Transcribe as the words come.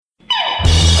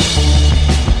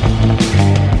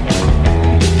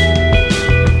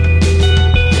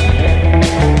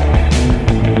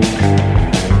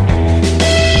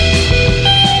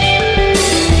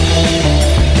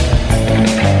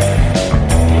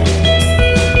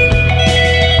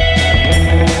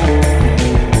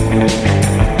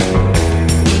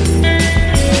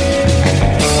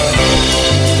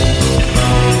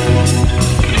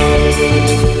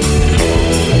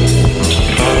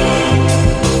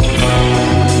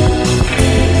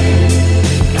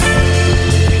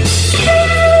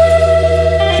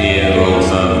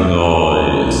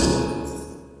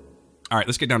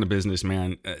let's get down to business,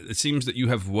 man. It seems that you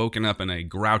have woken up in a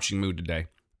grouchy mood today.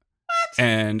 What?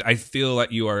 And I feel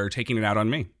that you are taking it out on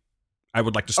me. I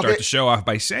would like to start the show off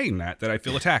by saying that I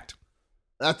feel attacked.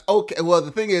 That's okay. Well,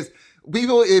 the thing is,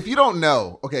 people, if you don't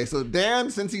know, okay, so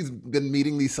Dan, since he's been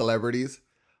meeting these celebrities,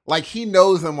 like he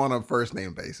knows them on a first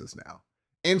name basis now.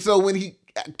 And so when he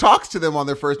talks to them on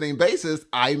their first name basis,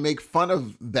 I make fun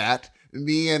of that.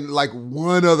 Me and like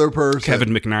one other person.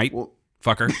 Kevin McKnight,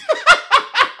 fucker.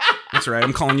 That's right.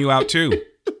 I'm calling you out too.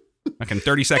 Like in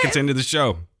 30 seconds into the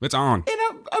show. It's on.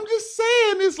 And I'm just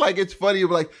saying, it's like, it's funny. You're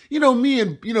like, me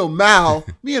and Mal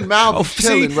oh,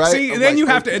 chilling, right? See, and then you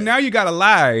have to, and now you got to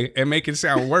lie and make it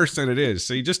sound worse than it is.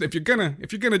 So you just, if we're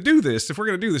gonna do this,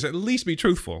 at least be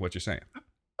truthful what you're saying.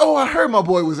 Oh, I heard my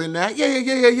boy was in that. Yeah,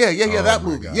 that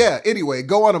movie. God. Yeah, anyway,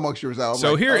 go on amongst yourselves.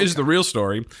 So here is the real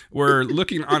story. We're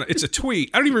looking on, it's a tweet.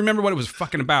 I don't even remember what it was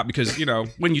fucking about because,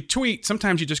 when you tweet,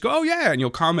 sometimes you just go, oh yeah, and you'll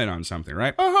comment on something,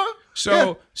 right? Uh-huh.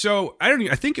 So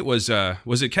I think it was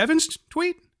it Kevin's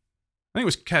tweet? I think it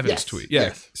was Kevin's tweet. Yeah.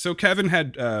 Yes. So Kevin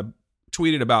had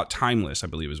tweeted about Timeless, I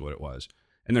believe is what it was.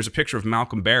 And there's a picture of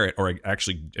Malcolm Barrett, or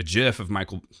actually a GIF of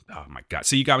Michael. Oh my God.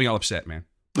 See, you got me all upset, man.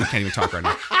 I can't even talk right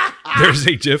now. There's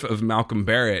a GIF of Malcolm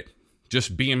Barrett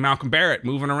just being Malcolm Barrett,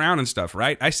 moving around and stuff,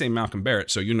 right? I say Malcolm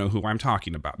Barrett, so you know who I'm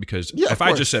talking about. Because if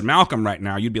I just said Malcolm right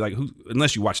now, you'd be like, who?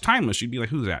 Unless you watch Timeless, you'd be like,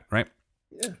 who's that, right?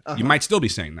 Yeah. Uh-huh. You might still be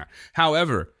saying that.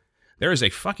 However, there is a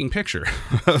fucking picture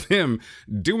of him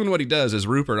doing what he does as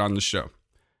Rupert on the show.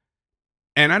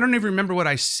 And I don't even remember what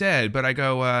I said, but I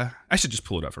go, I should just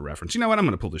pull it up for reference. You know what? I'm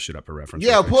going to pull this shit up for reference.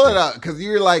 Yeah, pull it up, because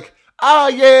you're like, oh,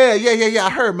 yeah. I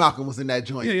heard Malcolm was in that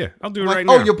joint. Yeah. I'll do it right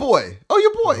now. Oh, your boy.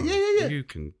 Yeah. You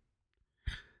can.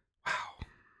 Wow.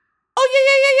 Oh,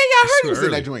 yeah. I heard he was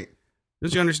in that joint.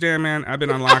 Did you understand, man? I've been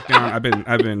on lockdown.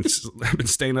 I've been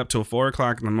staying up till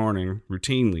 4:00 in the morning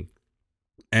routinely,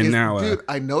 and now, dude,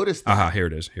 I noticed that. Here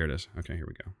it is. Okay, here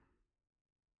we go.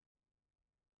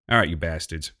 All right, you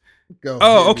bastards. Go.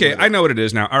 Oh, okay. I know what it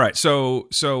is now. All right. So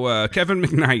Kevin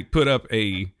McKnight put up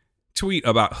a tweet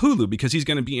about Hulu because he's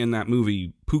going to be in that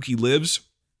movie Pookie Lives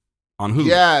on Hulu.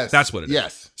 Yes. That's what it is.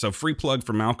 Yes. So free plug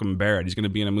for Malcolm Barrett. He's going to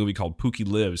be in a movie called Pookie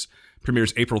Lives.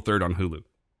 Premieres April 3rd on Hulu.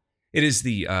 It is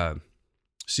the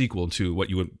sequel to what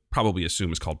you would probably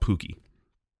assume is called Pookie.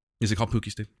 Is it called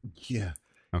Pookie, Steve? Yeah.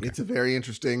 Okay. It's a very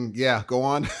interesting. Yeah. Go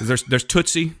on. There's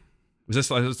Tootsie. Is this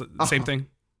the same thing?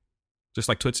 Just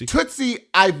like Tootsie? Tootsie,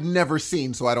 I've never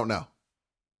seen, so I don't know.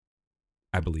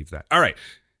 I believe that. All right.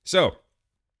 So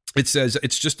it says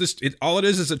it's just this. All it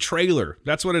is a trailer.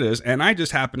 That's what it is. And I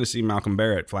just happened to see Malcolm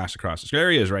Barrett flash across the screen.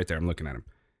 There he is right there. I'm looking at him.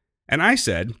 And I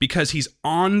said, because he's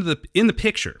in the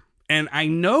picture, and I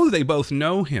know they both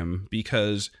know him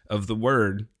because of the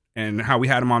word and how we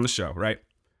had him on the show, right?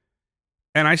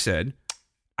 And I said,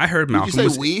 I heard Malcolm. Did you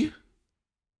say we?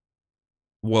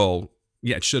 Well,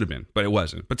 yeah, it should have been, but it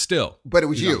wasn't. But still, but it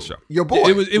was you, your boy.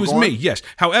 It was me. Yes.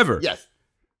 However, yes,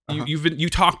 you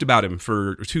talked about him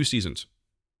for 2 seasons.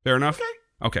 Fair enough.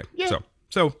 Okay. Yeah.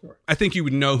 So I think you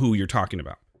would know who you're talking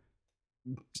about.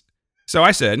 So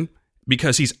I said,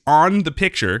 because he's on the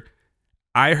picture,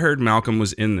 I heard Malcolm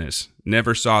was in this.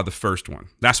 Never saw the first one.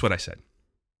 That's what I said.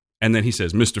 And then he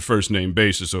says, Mr. First Name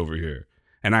Basis over here.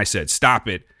 And I said, stop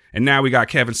it. And now we got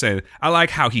Kevin saying, I like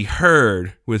how he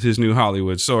heard with his new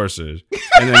Hollywood sources.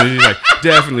 And then he's like,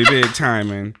 definitely big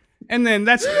timing. And then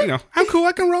that's, I'm cool.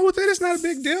 I can roll with it. It's not a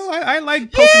big deal. I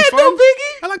like poking fun. No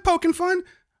biggie. I like poking fun.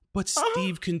 But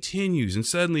Steve continues and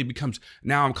suddenly it becomes,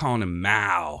 now I'm calling him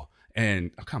Mal.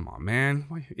 And come on, man.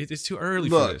 It's too early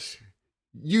for this.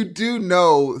 You do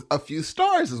know a few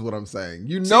stars is what I'm saying.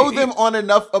 You know them on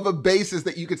enough of a basis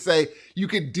that you could say, you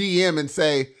could DM and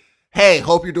say, hey,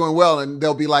 hope you're doing well. And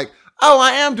they'll be like, oh,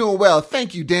 I am doing well.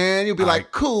 Thank you, Dan. You'll be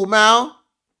like, cool, Mal.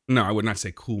 No, I would not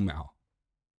say cool, Mal.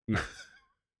 No.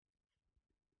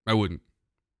 I wouldn't.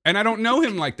 And I don't know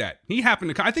him like that. He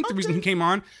happened to, I think the reason he came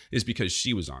on is because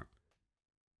she was on.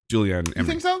 Julianne Emery. You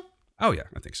think so? Oh, yeah,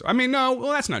 I think so. I mean, no,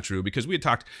 well, that's not true because we had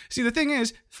talked. See, the thing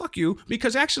is, fuck you,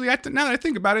 because actually, now that I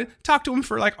think about it, talked to him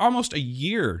for like almost a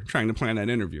year trying to plan that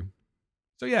interview.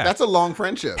 So, yeah. That's a long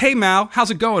friendship. Hey, Mal,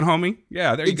 how's it going, homie?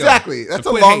 Yeah, there you go. Exactly. That's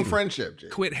a long friendship, Jay.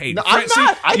 Quit hating. No, I'm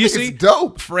not. I think it's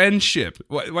dope. Friendship.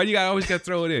 Why do you always got to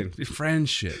throw it in?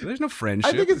 Friendship. There's no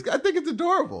friendship. I think it's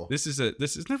adorable. This is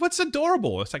what's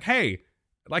adorable? It's like, hey,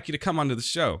 I'd like you to come onto the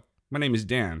show. My name is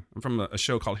Dan. I'm from a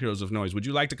show called Heroes of Noise. Would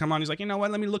you like to come on? He's like, you know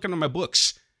what? Let me look into my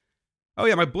books. Oh,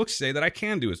 yeah, my books say that I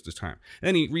can do it this time. And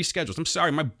then he reschedules. I'm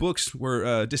sorry, my books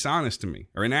were dishonest to me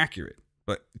or inaccurate.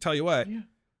 But I tell you what,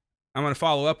 I'm going to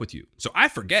follow up with you. So I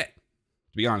forget,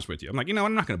 to be honest with you. I'm like,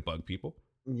 I'm not going to bug people.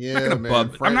 Yeah,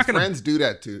 man. Friends do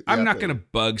that too. I'm not going to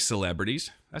bug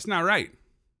celebrities. That's not right.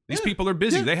 These people are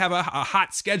busy. They have a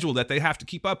hot schedule that they have to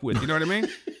keep up with. You know what I mean?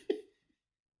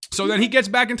 So then he gets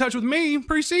back in touch with me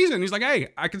preseason. He's like, hey,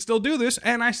 I can still do this.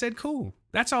 And I said, cool.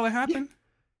 That's all that happened.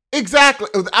 Exactly.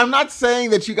 I'm not saying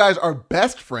that you guys are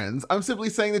best friends. I'm simply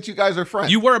saying that you guys are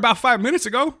friends. You were about 5 minutes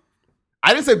ago.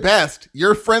 I didn't say best.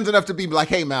 You're friends enough to be like,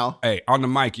 hey, Mal. Hey, on the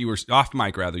mic, you were off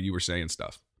mic, rather, you were saying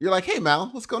stuff. You're like, hey, Mal,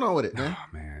 what's going on with it, man? Oh,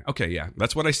 man. Okay, yeah.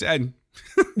 That's what I said.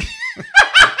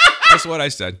 That's what I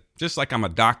said. Just like I'm a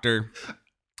doctor.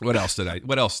 What else,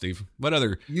 Steve? What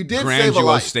other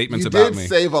grandiose statements about me? You did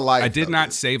save a life. I did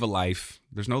not save a life.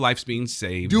 There's no lives being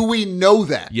saved. Do we know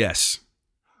that? Yes.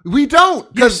 We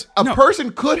don't. Because a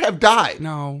person could have died.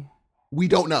 No. We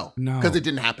don't know. No. Because it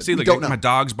didn't happen. See, we don't know. My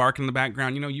dog's barking in the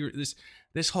background. You know,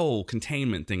 this whole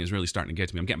containment thing is really starting to get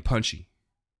to me. I'm getting punchy.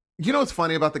 You know what's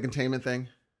funny about the containment thing?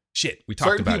 Shit, we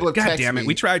talked about it. God damn it.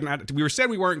 We tried not to. We said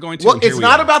we weren't going to. Well, it's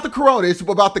not about the corona. It's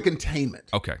about the containment.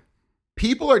 Okay.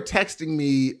 People are texting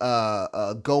me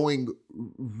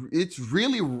it's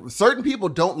really, certain people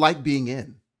don't like being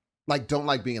in. Like, don't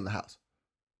like being in the house.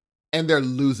 And they're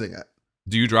losing it.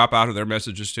 Do you drop out of their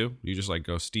messages too? You just like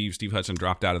go, Steve Hudson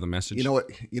dropped out of the message. You know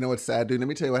what's sad, dude? Let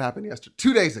me tell you what happened yesterday.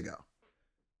 2 days ago.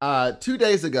 2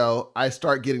 days ago, I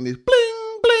start getting these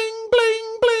bling, bling,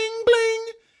 bling, bling, bling.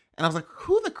 And I was like,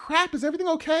 who the crap? Is everything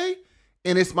okay?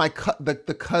 And it's my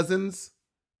the cousins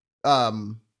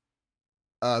group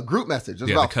message.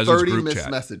 There's about 30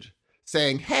 missed message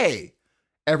saying, hey,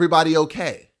 everybody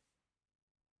okay?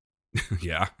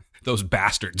 Yeah, those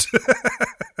bastards.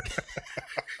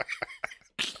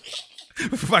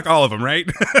 Fuck all of them, right?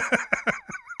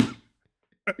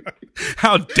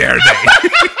 How dare they?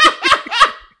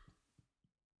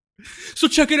 So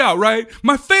check it out, right?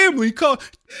 My family can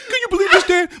you believe this,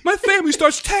 Dan? My family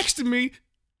starts texting me,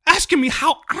 asking me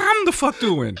how I'm the fuck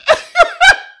doing.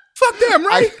 Fuck them,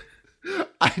 right?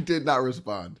 I did not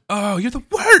respond. Oh, you're the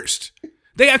worst.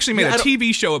 They actually made a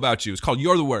TV show about you. It's called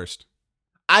You're the Worst.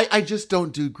 I just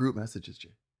don't do group messages, Jay.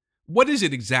 What is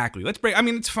it exactly? Let's break. I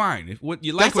mean, it's fine. What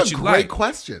you like, That's what you like. That's a great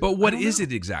question. But what is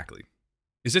it exactly?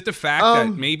 Is it the fact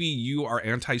that maybe you are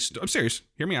I'm serious.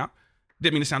 Hear me out.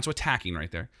 Didn't mean to sound so attacking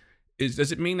right there.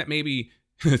 Does it mean that maybe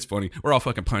it's funny? We're all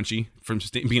fucking punchy from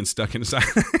being stuck inside.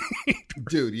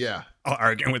 Dude, yeah. All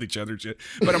arguing with each other and shit.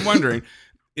 But I'm wondering,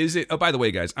 is it? Oh, by the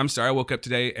way, guys, I'm sorry I woke up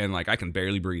today and like I can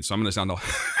barely breathe, so I'm gonna sound all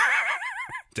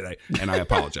today, and I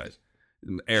apologize.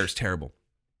 The air is terrible.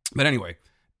 But anyway.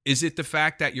 Is it the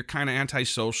fact that you're kind of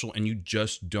antisocial and you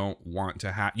just don't want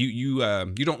to have you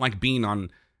don't like being on?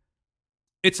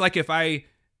 It's like if I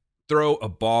throw a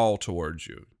ball towards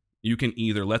you, you can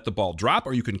either let the ball drop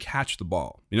or you can catch the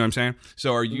ball. You know what I'm saying?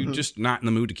 So are you just not in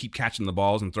the mood to keep catching the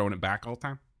balls and throwing it back all the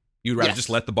time? You'd rather just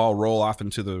let the ball roll off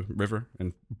into the river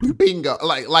and bingo.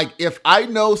 Like if I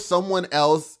know someone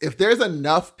else, if there's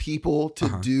enough people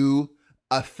to do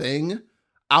a thing,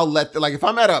 I'll let like if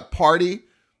I'm at a party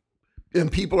and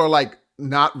people are like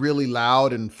not really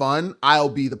loud and fun, I'll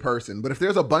be the person. But if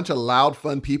there's a bunch of loud,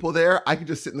 fun people there, I can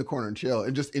just sit in the corner and chill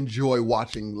and just enjoy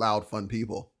watching loud, fun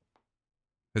people.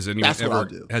 Has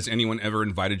anyone ever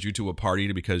invited you to a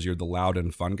party because you're the loud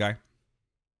and fun guy?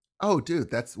 Oh, dude,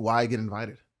 that's why I get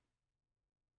invited.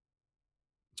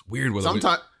 It's weird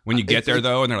when you get there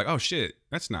though, and they're like, "Oh shit,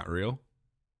 that's not real."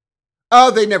 Oh,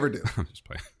 they never do. I'm just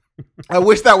playing. I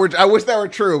wish that were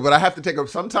true, but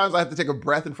sometimes I have to take a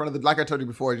breath in front of like I told you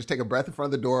before, just take a breath in front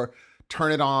of the door,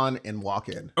 turn it on, and walk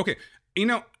in. Okay.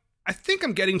 I think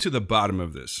I'm getting to the bottom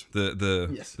of this,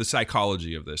 the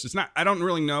psychology of this. It's not, I don't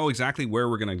really know exactly where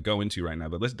we're going to go into right now,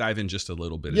 but let's dive in just a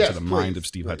little bit into the mind of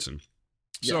Steve Hudson.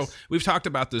 So we've talked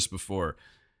about this before.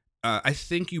 I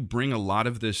think you bring a lot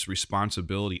of this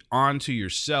responsibility onto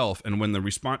yourself, and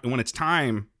when it's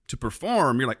time to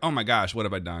perform, you're like, oh my gosh, what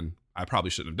have I done? I probably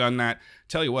shouldn't have done that.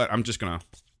 Tell you what, I'm just going to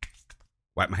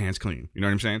wipe my hands clean. You know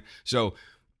what I'm saying? So,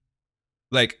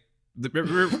 like, I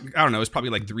don't know, it's probably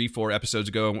like 3-4 episodes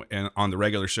ago and on the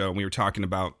regular show, and we were talking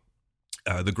about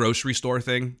the grocery store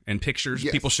thing and pictures,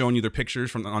 people showing you their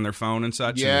pictures on their phone and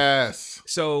such. Yes. And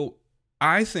so,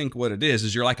 I think what it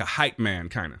is you're like a hype man,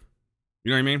 kind of.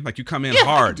 You know what I mean? Like, you come in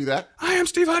hard. I can do that. I am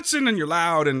Steve Hudson, and you're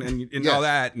loud and all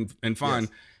that and fun.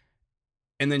 Yes.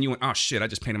 And then you went, oh shit, I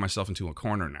just painted myself into a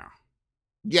corner now.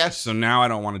 Yes. So now I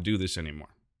don't want to do this anymore.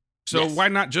 So why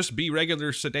not just be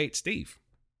regular sedate Steve?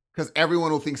 Because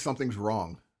everyone will think something's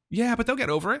wrong. Yeah, but they'll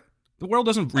get over it. The world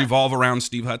doesn't revolve around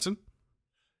Steve Hudson.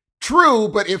 True,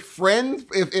 but if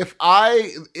I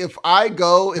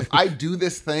do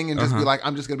this thing and just be like,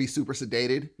 I'm just gonna be super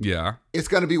sedated. Yeah. It's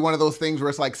gonna be one of those things where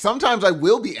it's like sometimes I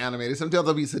will be animated, sometimes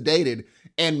I'll be sedated,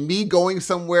 and me going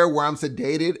somewhere where I'm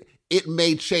sedated, it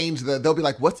may change they'll be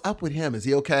like, what's up with him? Is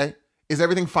he okay? Is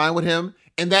everything fine with him?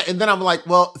 And then I'm like,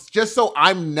 well, just so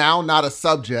I'm now not a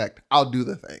subject, I'll do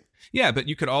the thing. Yeah, but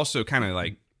you could also kind of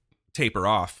like taper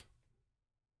off.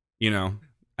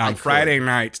 On Friday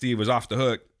night, Steve was off the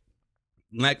hook.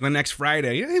 Like the next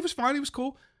Friday, yeah, he was fine. He was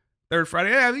cool. Third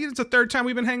Friday, yeah, it's the third time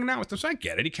we've been hanging out with him. So I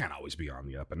get it. He can't always be on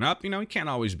the up and up. He can't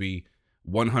always be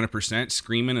 100%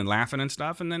 screaming and laughing and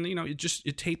stuff. And then,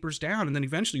 it tapers down. And then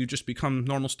eventually you just become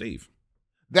normal Steve.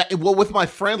 With my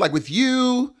friend, like with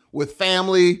you, with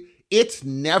family, it's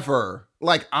never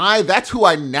like that's who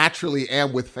I naturally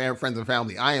am with friends and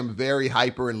family. I am very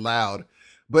hyper and loud.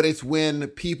 But it's when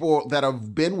people that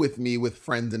have been with me with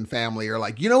friends and family are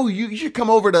like, you should come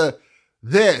over to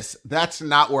this. That's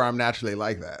not where I'm naturally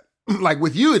like that. Like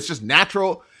with you, it's just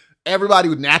natural. Everybody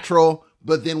was natural.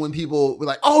 But then when people were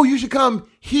like, oh, you should come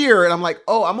here. And I'm like,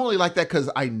 oh, I'm only like that because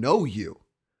I know you.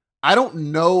 I don't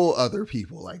know other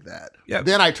people like that. Yeah.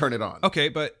 Then I turn it on. Okay,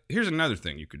 but here's another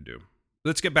thing you could do.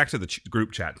 Let's get back to the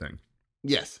group chat thing.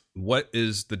 Yes. What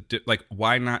is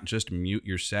why not just mute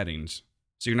your settings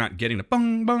so you're not getting a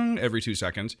bung bung every 2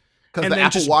 seconds? Because the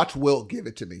Apple Watch will give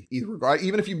it to me.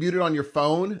 Even if you mute it on your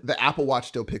phone, the Apple Watch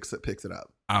still picks it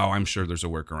up. Oh, I'm sure there's a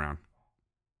workaround.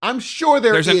 I'm sure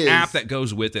there's an app that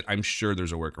goes with it. I'm sure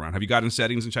there's a workaround. Have you gotten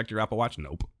settings and checked your Apple Watch?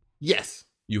 Nope. Yes.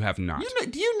 You have not.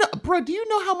 Do you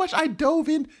know how much I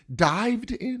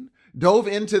dived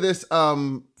into this?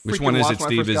 Which one is it,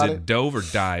 Steve? Is it dove or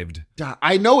dived?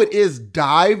 I know it is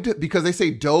dived because they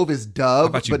say dove is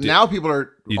dove, but now people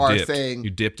are saying you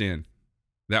dipped in.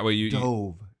 That way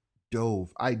dove.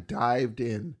 I dived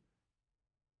in.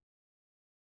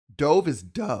 Dove is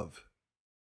dove.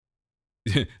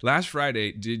 Last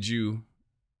Friday, did you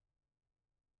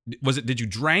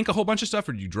drank a whole bunch of stuff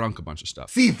or did you drunk a bunch of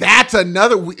stuff? See, that's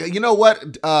another, you know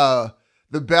what?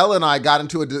 The Bell and I got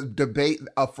into a debate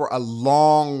for a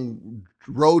long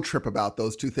road trip about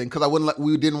those two things because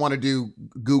we didn't want to do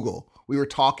Google. We were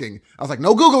talking. I was like,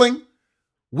 no Googling.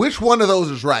 Which one of those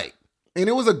is right? And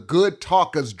it was a good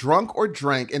talk because drunk or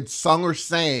drank and sung or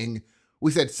sang.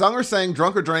 We said sung or sang,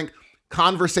 drunk or drank,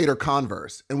 conversate or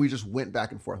converse. And we just went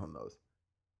back and forth on those.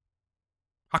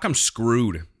 How come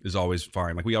screwed is always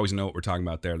fine? Like we always know what we're talking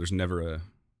about there. There's never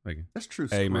that's true.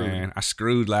 Hey man, I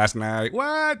screwed last night.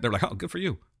 What? They're like, oh, good for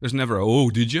you. There's never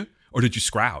did you? Or did you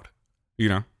scroud?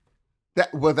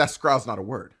 That scroud's not a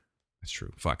word. That's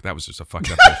true. Fuck, that was just a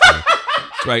fucked up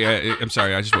right. I'm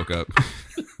sorry, I just woke up.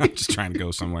 I'm just trying to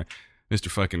go somewhere. Mr.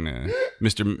 fucking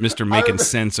Mr. making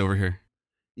sense over here.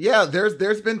 Yeah,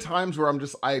 there's been times where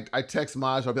I text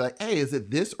Maj, I'll be like, hey, is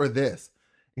it this or this?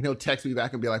 And he'll text me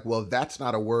back and be like, well, that's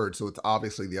not a word, so it's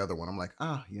obviously the other one. I'm like,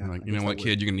 yeah. Like, you know what,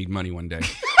 kid, you're going to need money one day.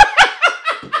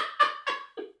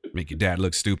 Make your dad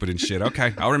look stupid and shit.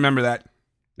 Okay, I'll remember that.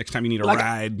 Next time you need a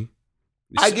ride,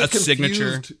 I get confused.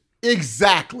 Signature.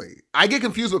 Exactly. I get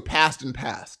confused with past and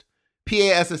past.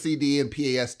 P-A-S-S-E-D and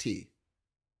P-A-S-T.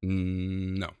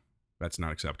 No, that's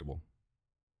not acceptable.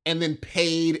 And then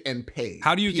paid and paid.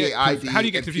 How do you get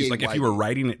confused? Like if you were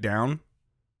writing it down?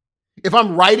 If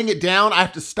I'm writing it down, I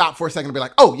have to stop for a second and be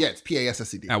like, oh, yeah, it's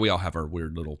P-A-S-S-E-D. We all have our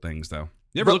weird little things, though.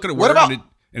 You ever look at a word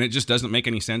and it just doesn't make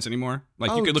any sense anymore?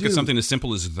 Like, you could look at something as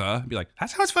simple as the and be like,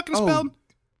 that's how it's fucking spelled?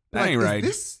 That ain't right.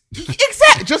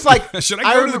 Exactly. Just like... Should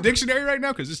I go to the dictionary right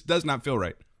now? Because this does not feel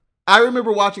right. I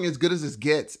remember watching As Good as This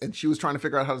Gets, and she was trying to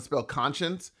figure out how to spell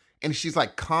conscience, and she's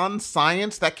like,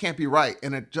 con-science? That can't be right.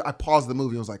 And I paused the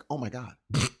movie and was like, oh, my God.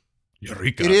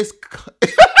 Eureka. It is...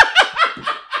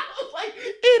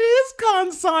 It is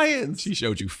con-science. She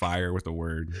showed you fire with the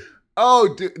word.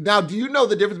 Oh, now do you know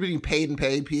the difference between paid and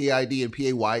paid, P-A-I-D and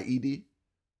P-A-Y-E-D?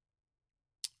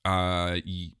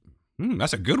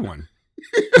 That's a good one.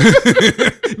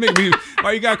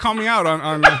 Why you gotta call me out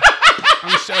on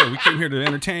the show? We came here to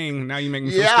entertain. Now you make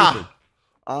me feel stupid.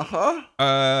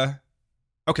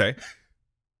 Okay.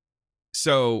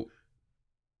 So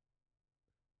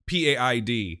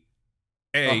P-A-I-D.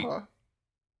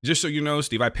 Just so you know,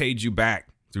 Steve, I paid you back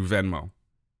through Venmo.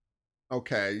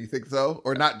 Okay, you think so?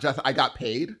 Or not just I got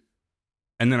paid?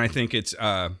 And then I think it's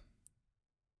wow.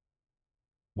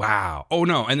 Oh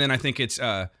no, and then I think it's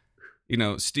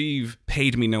Steve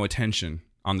paid me no attention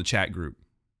on the chat group.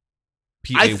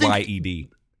 P-A-Y-E-D.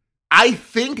 I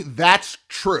think that's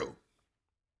true.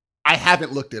 I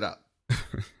haven't looked it up.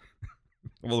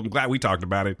 Well, I'm glad we talked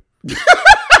about it.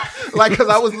 Like, because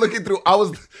I was looking through,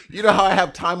 you know how I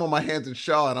have time on my hands and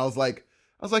Shaw, and I was like,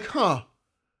 huh.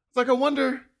 It's like, I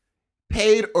wonder,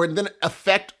 paid or then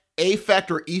affect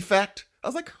or effect. I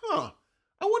was like, I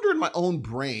wonder in my own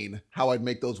brain how I'd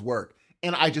make those work.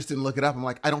 And I just didn't look it up. I'm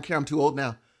like, I don't care. I'm too old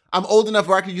now. I'm old enough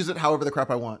where I can use it however the crap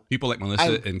I want. People like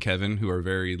Melissa and Kevin, who are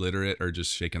very literate, are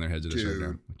just shaking their heads at us right now.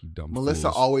 Like, you dumb Melissa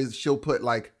fools. always, she'll put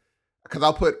like, because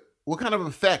I'll put, what kind of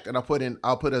effect? And I'll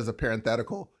put as a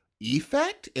parenthetical,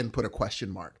 effect, and put a question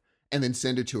mark. And then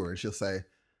send it to her. And she'll say,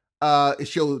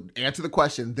 she'll answer the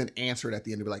question, then answer it at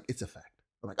the end and be like, it's effect.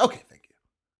 I'm like, okay, thank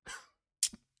you.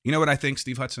 You know what I think,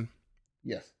 Steve Hudson?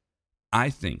 Yes. I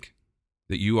think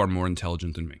that you are more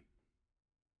intelligent than me.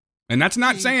 And that's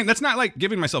not like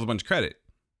giving myself a bunch of credit.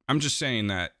 I'm just saying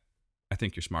that I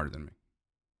think you're smarter than me.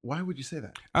 Why would you say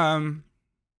that?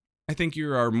 I think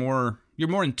you're more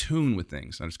in tune with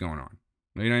things that's going on.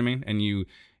 You know what I mean? And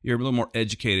you're a little more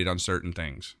educated on certain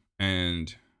things.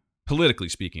 And politically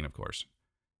speaking, of course.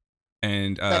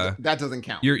 And that doesn't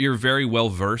count. You're very well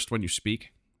versed when you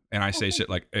speak. And I say shit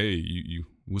like, hey, you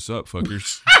what's up,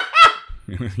 fuckers?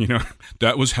 You know,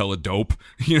 that was hella dope.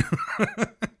 You know,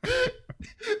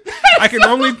 I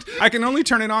can only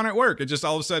turn it on at work. It just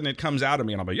all of a sudden it comes out of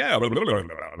me, and I'm like, yeah, blah, blah, blah,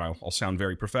 blah, and I'll sound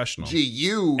very professional.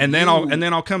 And then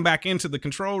I'll come back into the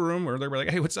control room where they're like,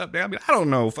 hey, what's up, Dan? I'll be like, I don't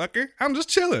know, fucker. I'm just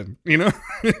chilling. You know?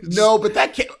 No, but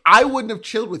I wouldn't have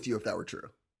chilled with you if that were true.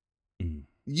 Mm.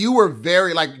 You were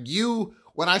very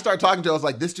when I started talking to you, I was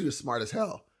like, this dude is smart as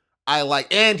hell.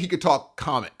 And he could talk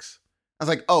comics. I was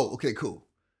like, oh, okay, cool.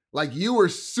 Like, you were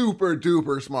super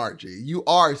duper smart, G. You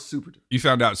are super duper. You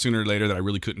found out sooner or later that I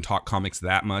really couldn't talk comics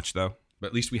that much, though. But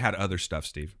at least we had other stuff,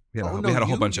 Steve. We had a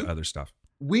whole bunch of other stuff.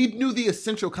 We knew the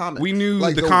essential comics. We knew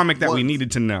the comic that we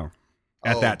needed to know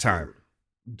at that time.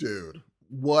 Dude,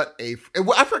 what I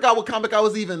forgot what comic I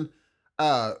was even,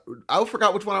 I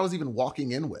forgot which one I was even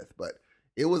walking in with, but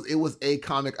it was a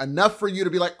comic enough for you to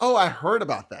be like, oh, I heard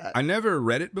about that. I never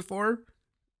read it before,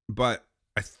 but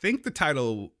I think the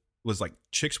title was like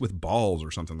Chicks with Balls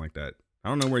or something like that. I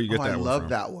don't know where you get that one from. I love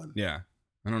that one. Yeah.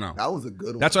 I don't know. That was a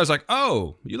good one. That's why I was like,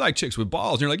 oh, you like chicks with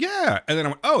balls. And you're like, yeah. And then I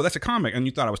went, oh, that's a comic. And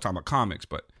you thought I was talking about comics,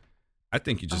 but I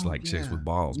think you just like chicks with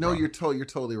balls. No, bro. you're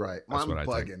totally right. That's what I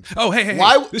bugging. Think. Oh, hey.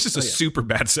 This is a super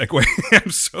bad segue.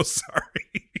 I'm so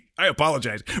sorry. I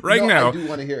apologize. Now. I do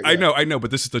want to hear it. I know,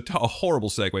 but this is a horrible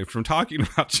segue from talking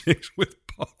about chicks with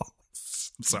balls.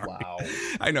 I'm sorry. Wow.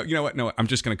 I know. You know what? No, I'm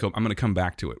going to come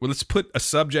back to it. Well, let's put a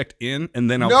subject in and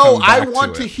then I'll come back to it. No, I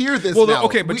want to hear this now.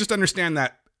 Okay, but just understand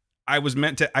that I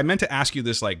meant to ask you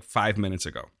this like 5 minutes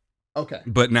ago. Okay.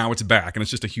 But now it's back and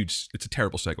it's a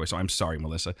terrible segue. So I'm sorry,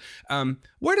 Melissa.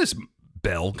 Where does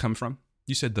Belle come from?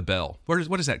 You said the Belle.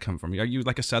 What does that come from? Are you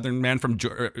like a Southern man from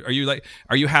are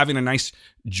you having a nice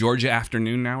Georgia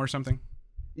afternoon now or something?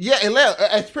 Yeah,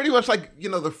 it's pretty much like,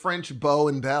 the French beau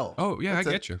and belle. Oh, yeah, I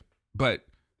get you. But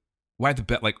why the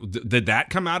Belle? Like, did that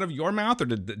come out of your mouth, or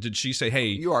did she say, "Hey,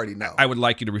 you already know. I would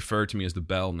like you to refer to me as the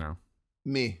Belle now"?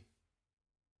 Me.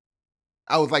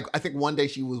 I was like, I think one day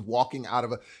she was walking out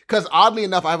of because oddly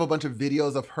enough, I have a bunch of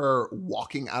videos of her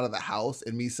walking out of the house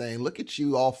and me saying, "Look at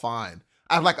you, all fine."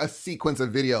 I have like a sequence of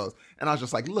videos, and I was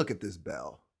just like, "Look at this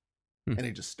Belle," and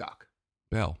it just stuck.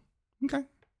 Belle. Okay.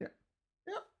 Yeah.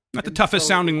 Not the toughest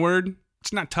sounding word.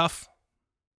 It's not tough.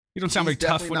 You don't sound very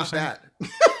tough when you say that.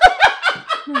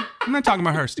 I'm not talking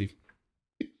about her, Steve.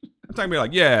 I'm talking about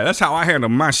like, yeah, that's how I handle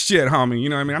my shit, homie. You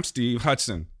know what I mean? I'm Steve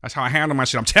Hudson. That's how I handle my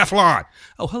shit. I'm Teflon.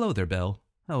 Oh, hello there, Belle.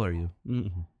 How are you?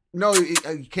 Mm-hmm. No,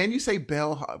 can you say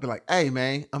Belle? I'll be like, hey,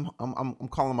 man, I'm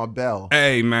calling my Belle.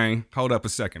 Hey, man, hold up a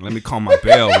second. Let me call my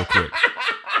Belle real quick.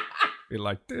 Be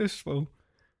like this, fool.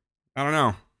 I don't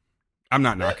know. I'm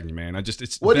not knocking you, man.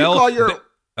 It's what Belle, do you call your?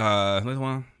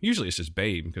 Well, usually it's just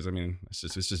babe because I mean it's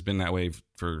just been that way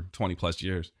for 20 plus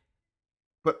years.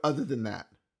 But other than that,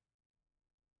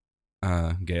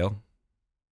 Gail,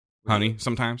 honey.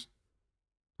 Sometimes,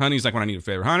 honey's like when I need a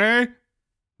favor, honey.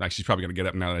 Like she's probably gonna get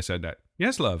up now that I said that.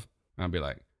 Yes, love. I'll be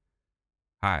like,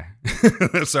 hi.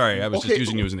 Sorry, I was just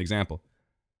using you as an example.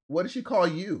 What does she call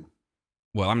you?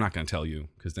 Well, I'm not gonna tell you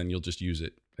because then you'll just use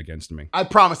it against me. I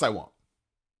promise I won't.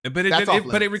 But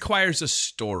it requires a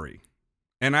story.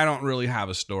 And I don't really have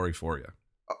a story for you.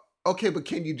 Okay, but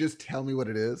can you just tell me what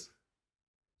it is?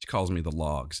 She calls me the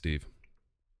log, Steve.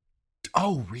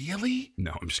 Oh, really?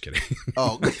 No, I'm just kidding.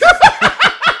 Oh.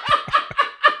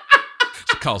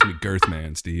 She calls me Girth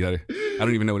Man, Steve. I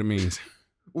don't even know what it means.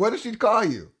 What does she call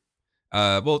you?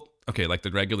 Well, okay, like the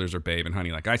regulars are babe and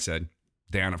honey, like I said.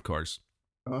 Dan, of course.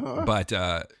 Uh-huh. But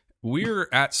we're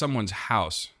at someone's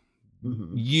house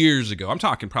years ago. I'm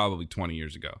talking probably 20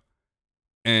 years ago.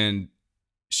 And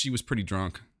she was pretty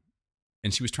drunk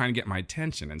and she was trying to get my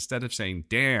attention. Instead of saying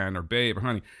Dan or babe or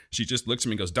honey, she just looks at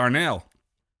me and goes, Darnell.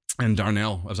 And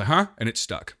Darnell, I was like, huh? And it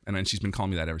stuck. And then she's been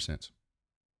calling me that ever since.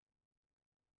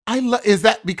 Is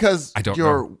that because I don't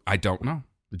know. I don't know.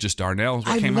 Just Darnell is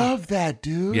what came out. I love that,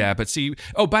 dude. Yeah, but see,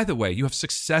 oh, by the way, you have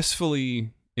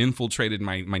successfully infiltrated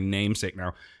my namesake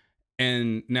now.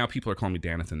 And now people are calling me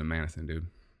Danathan the Manathan, dude.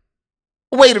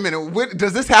 Wait a minute.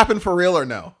 Does this happen for real or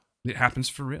no? It happens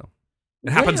for real.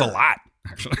 It happens a lot,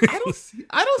 actually.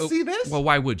 I don't see this. Well,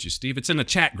 why would you, Steve? It's in a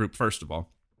chat group, first of all.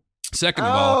 Second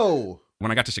of all,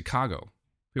 when I got to Chicago,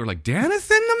 people were like, Danathan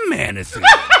the Manathan.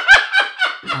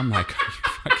 I'm like,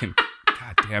 fucking,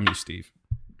 God damn you, Steve.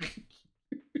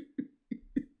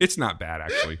 It's not bad,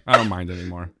 actually. I don't mind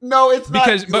anymore. No, it's not.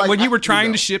 But like, when you were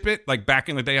trying to ship it, like back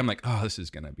in the day, I'm like, oh, this is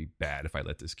going to be bad if I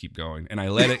let this keep going. And I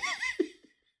let it,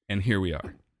 and here we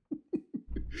are.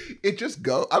 It just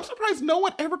go. I'm surprised no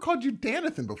one ever called you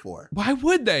Danathan before. Why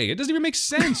would they? It doesn't even make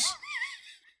sense.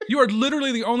 You are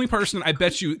literally the only person, I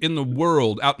bet you, in the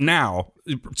world out now,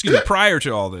 excuse me, prior to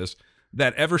all this,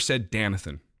 that ever said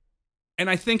Danathan. And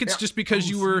I think it's just because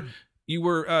you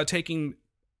were taking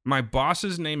my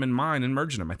boss's name and mine and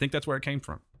merging them. I think that's where it came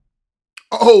from.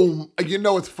 Oh, you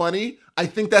know, it's funny. I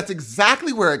think that's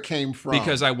exactly where it came from.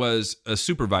 Because I was a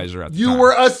supervisor at the time. You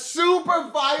were a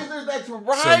supervisor. That's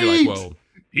right. So you're like, well,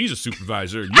 he's a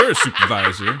supervisor. You're a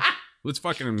supervisor. Let's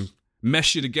fucking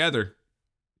mesh you together.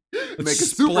 Make a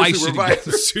super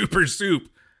supervisor. Super soup.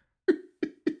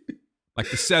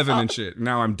 Like the 7 and shit.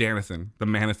 Now I'm Danathan, the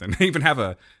Manathan. I even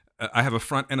have I have a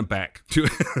front and a back to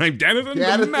it. I'm Danathan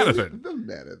the Manathan. The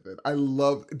Manathan. I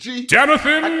love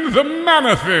Danathan the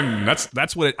Manathan.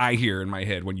 That's what I hear in my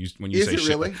head when you say shit.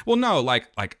 Really? Well, no, like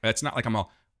it's not like I'm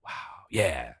all, wow,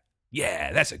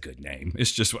 yeah, that's a good name.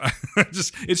 It's just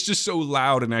it's just so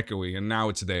loud and echoey, and now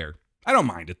it's there. I don't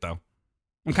mind it though.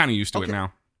 I'm kind of used to it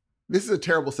now. This is a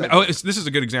terrible segment. Oh, this is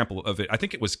a good example of it. I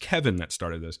think it was Kevin that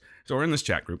started this. So we're in this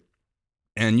chat group,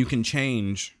 and you can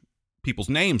change people's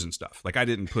names and stuff. Like I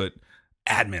didn't put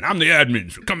admin. I'm the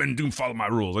admin. So come in and follow my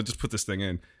rules. I just put this thing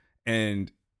in,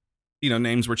 and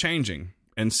names were changing,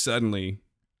 and suddenly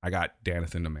I got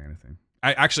Danathan to Manathan.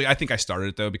 I think I started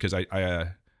it though because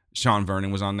I Sean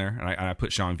Vernon was on there, and I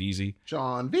put Sean Veazey.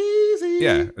 Sean Veazey.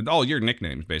 Yeah, all your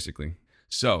nicknames basically.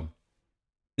 So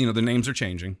the names are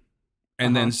changing.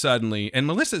 And then suddenly, and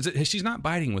Melissa, she's not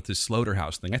biting with this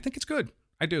slaughterhouse thing. I think it's good.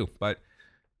 I do. But,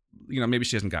 maybe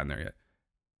she hasn't gotten there yet.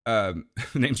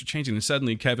 The names are changing. And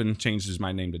suddenly Kevin changes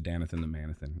my name to Danathan the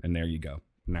Manathan. And there you go.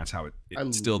 And that's how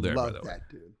it's still there. I love that,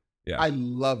 dude. Yeah. I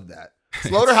love that.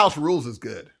 Slaughterhouse Rules is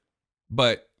good.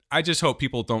 But I just hope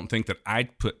people don't think that I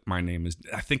put my name as,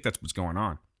 I think that's what's going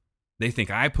on. They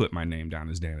think I put my name down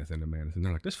as Danathan the Manathan.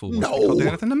 They're like, this fool wants to be called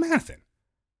Danathan the Manathan.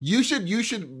 You should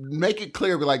make it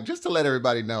clear, be like, just to let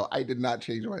everybody know, I did not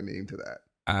change my name to that.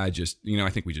 I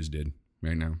think we just did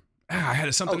right now. I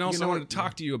had something else I wanted to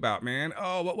talk to you about, man.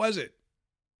 Oh, what was it?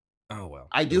 Oh, well.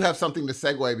 I do have something to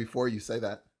segue before you say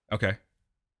that. Okay.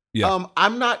 Yeah.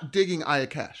 I'm not digging Aya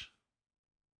Cash.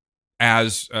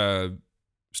 As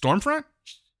Stormfront?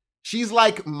 She's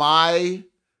like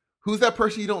who's that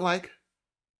person you don't like?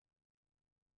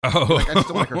 Oh, I just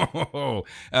don't like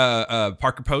her.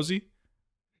 Parker Posey?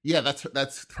 Yeah,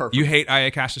 that's perfect. You hate Aya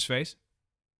Cash's face?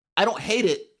 I don't hate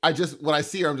it. When I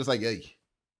see her, I'm just like, hey.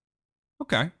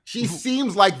 Okay. She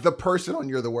seems like the person on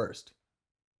You're the Worst.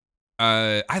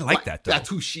 I like that though. That's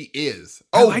who she is.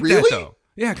 I like really? That, though.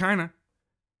 Yeah, kind of.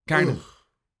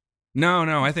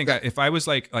 No. I think if I was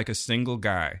like a single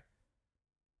guy,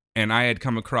 and I had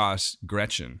come across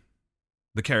Gretchen,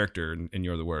 the character in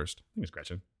You're the Worst. I think it's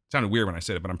Gretchen. It sounded weird when I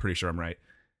said it, but I'm pretty sure I'm right.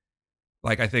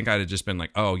 Like, I think I'd have just been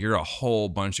like, oh, you're a whole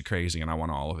bunch of crazy and I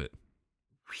want all of it.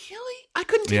 Really? I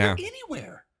couldn't take her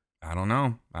anywhere. I don't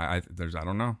know. I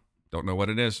don't know. Don't know what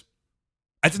it is.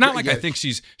 It's not like I think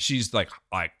she's like,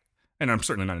 and I'm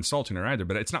certainly not insulting her either,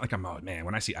 but it's not like I'm, oh man,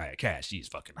 when I see Aya Cash, she's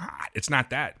fucking hot. It's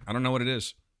not that. I don't know what it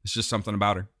is. It's just something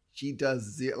about her. She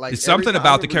does like it's something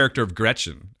about the character of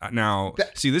Gretchen. Now,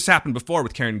 see, this happened before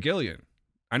with Karen Gillian.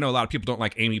 I know a lot of people don't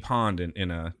like Amy Pond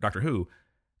in Doctor Who.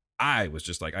 I was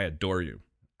just like, I adore you.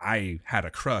 I had a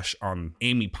crush on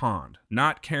Amy Pond,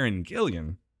 not Karen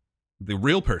Gillian, the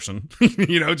real person,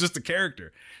 just the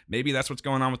character. Maybe that's what's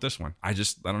going on with this one. I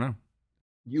don't know.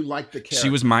 You like the character. She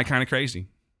was my kind of crazy.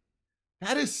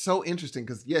 That is so interesting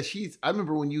because, I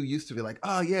remember when you used to be like,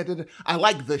 oh, yeah, I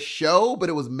like the show, but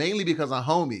it was mainly because of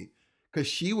Homie, because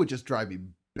she would just drive me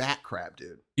bat crap,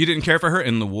 dude. You didn't care for her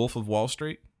in The Wolf of Wall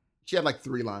Street? She had like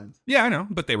 3 lines. Yeah, I know,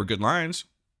 but they were good lines.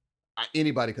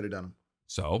 Anybody could have done them.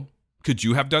 So, could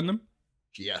you have done them?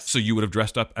 Yes. So you would have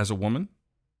dressed up as a woman?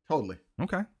 Totally.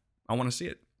 Okay. I want to see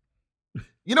it.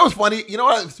 You know what's funny? You know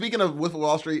what? Speaking of Wolf of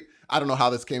Wall Street, I don't know how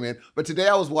this came in, but today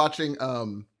I was watching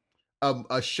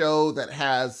a show that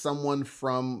has someone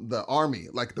from the Army,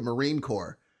 like the Marine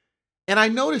Corps. And I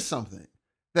noticed something,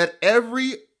 that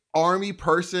every Army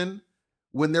person,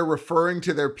 when they're referring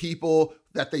to their people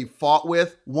that they fought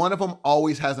with, one of them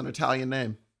always has an Italian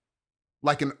name.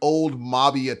 Like an old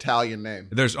mobby Italian name.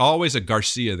 There's always a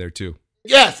Garcia there too.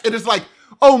 Yes, it is like,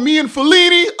 oh, me and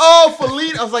Fellini. Oh,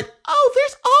 Fellini. I was like, oh,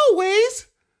 there's always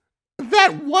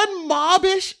that one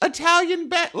mobbish Italian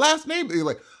last name. You're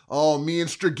like, oh, me and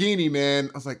Stragini, man.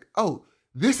 I was like, oh,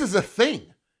 this is a thing.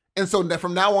 And so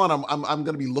from now on, I'm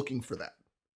going to be looking for that,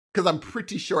 because I'm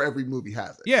pretty sure every movie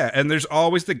has it. Yeah, and there's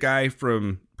always the guy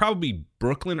from probably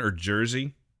Brooklyn or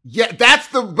Jersey. Yeah, that's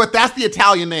the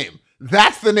Italian name.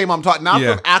 That's the name I'm talking, not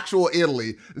from actual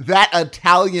Italy. That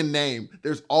Italian name,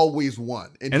 there's always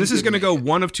one. And this is going to go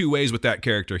one of two ways with that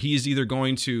character. He is either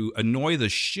going to annoy the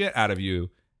shit out of you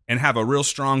and have a real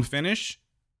strong finish,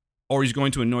 or he's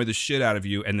going to annoy the shit out of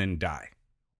you and then die.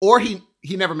 Or he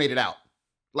never made it out.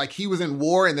 Like, he was in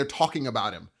war and they're talking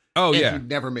about him. Oh, and yeah. he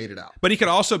never made it out. But he could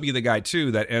also be the guy,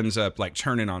 too, that ends up, like,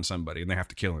 turning on somebody and they have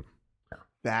to kill him.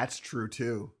 That's true,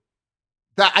 too.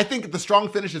 That I think the strong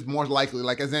finish is more likely.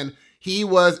 Like, as in, he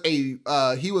was a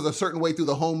certain way through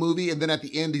the whole movie, and then at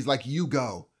the end, he's like, you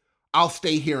go. I'll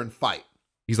stay here and fight.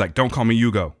 He's like, don't call me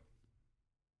Hugo.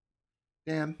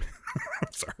 Dan.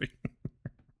 I'm sorry.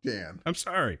 Dan. I'm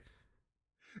sorry.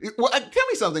 Well, tell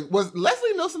me something. Was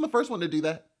Leslie Nielsen the first one to do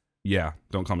that? Yeah,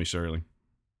 don't call me Shirley.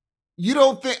 You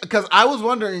don't think? Because I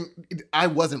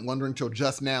wasn't wondering till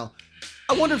just now.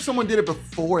 I wonder if someone did it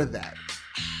before that.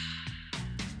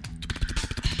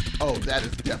 Oh, that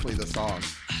is definitely the song.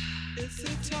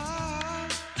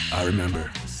 I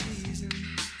remember.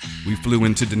 We flew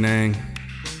into Da Nang.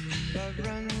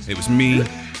 It was me,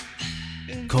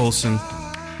 Coulson,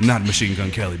 not Machine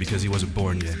Gun Kelly because he wasn't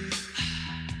born yet,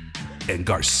 and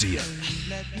Garcia.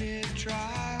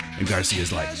 And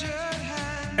Garcia's like,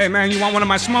 hey man, you want one of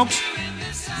my smokes?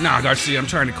 Nah, Garcia, I'm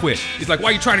trying to quit. He's like, why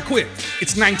are you trying to quit?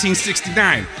 It's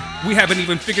 1969. We haven't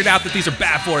even figured out that these are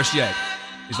bad for us yet.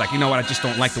 He's like, you know what? I just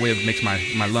don't like the way it makes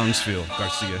my lungs feel,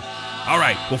 Garcia. All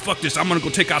right, well, fuck this. I'm going to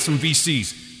go take out some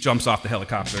VCs. Jumps off the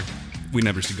helicopter. We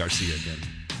never see Garcia again.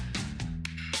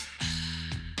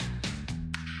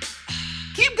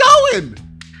 Keep going.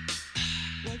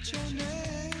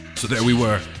 So there we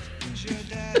were.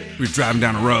 We were driving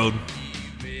down the road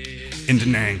in Da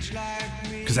Nang,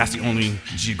 because that's the only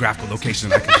geographical location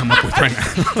that I can come up with right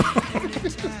now.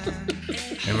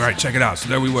 And all right, check it out. So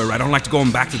there we were. I don't like to go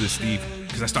back to this, Steve,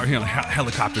 because I start hearing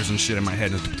helicopters and shit in my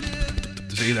head.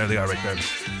 See, there they are right there.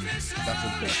 That's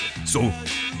impressive. So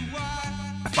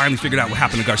I finally figured out what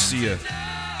happened to Garcia.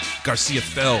 Garcia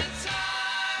fell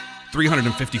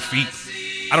 350 feet.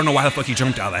 I don't know why the fuck he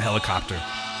jumped out of that helicopter,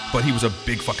 but he was a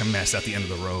big fucking mess at the end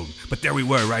of the road. But there we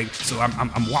were, right? So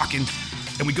I'm walking,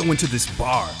 and we go into this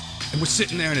bar, and we're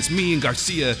sitting there, and it's me and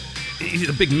Garcia. He's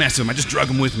a big mess of him. I just drug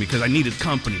him with me because I needed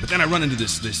company. But then I run into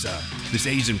this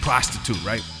Asian prostitute,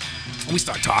 right? And we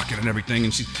start talking and everything,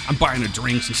 and I'm buying her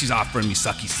drinks, and she's offering me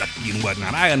sucky and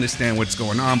whatnot. I understand what's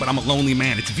going on, but I'm a lonely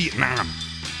man. It's Vietnam.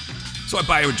 So I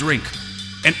buy her a drink,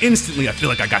 and instantly I feel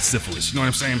like I got syphilis. You know what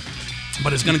I'm saying?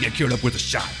 But it's gonna get cured up with a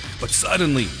shot. But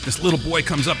suddenly, this little boy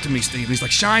comes up to me, Steve, and he's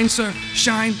like, shine, sir,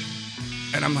 shine.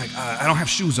 And I'm like, I don't have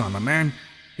shoes on, my man.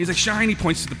 He's like, shine. He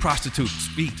points to the prostitute's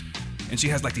feet. And she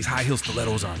has like these high heel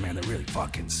stilettos on, man. They're really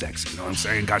fucking sexy, you know what I'm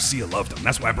saying? Garcia loved them.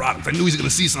 That's why I brought him. I knew he was gonna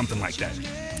see something like that.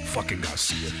 Fucking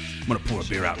Garcia. I'm gonna pour a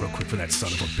beer out real quick for that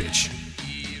son of a bitch.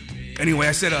 Anyway,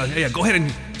 I said, hey, go ahead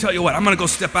and tell you what, I'm gonna go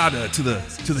step out to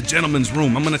the gentleman's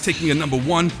room. I'm gonna take me a number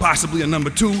 1, possibly a number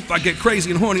 2. If I get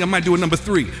crazy and horny, I might do a number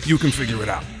 3. You can figure it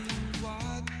out.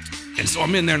 And so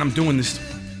I'm in there and I'm doing this,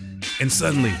 and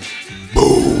suddenly,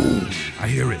 boom, I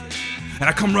hear it. And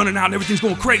I come running out and everything's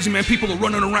going crazy, man. People are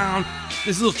running around.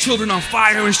 There's little children on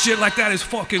fire and shit like that. It's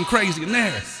fucking crazy. And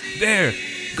there,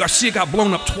 Garcia got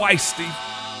blown up twice, Steve.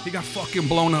 He got fucking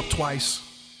blown up twice.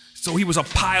 So he was a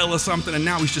pile of something, and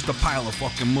now he's just a pile of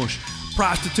fucking mush.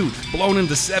 Prostitute, blown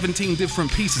into 17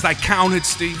 different pieces. I counted,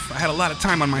 Steve. I had a lot of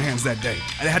time on my hands that day.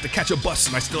 I had to catch a bus,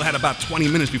 and I still had about 20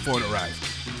 minutes before it arrived.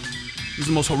 This is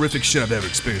the most horrific shit I've ever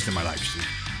experienced in my life, Steve.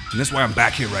 And that's why I'm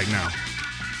back here right now.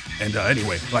 And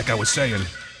anyway, like I was saying,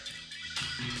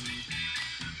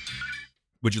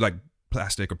 would you like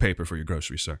plastic or paper for your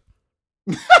groceries, sir?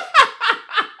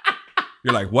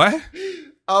 You're like, what?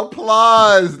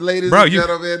 Applause, ladies and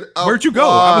gentlemen. Where'd you go?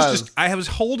 I was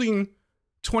holding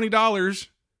 $20,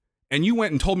 and you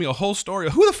went and told me a whole story.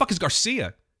 Who the fuck is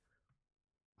Garcia?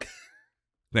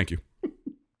 Thank you.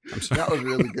 I'm sorry. That was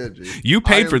really good, G. You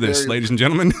paid for this, ladies and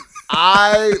gentlemen.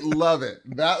 I love it.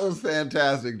 That was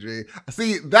fantastic, G.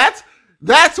 See, that's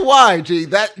That's why, G.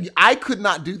 That I could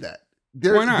not do that.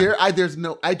 Why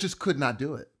not? I just could not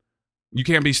do it. You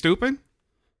can't be stupid?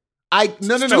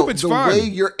 No. Stupid's The fun. way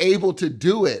you're able to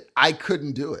do it, I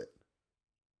couldn't do it.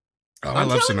 Oh, I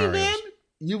love scenarios. You, man,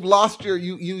 you've lost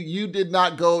you did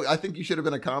not go. I think you should have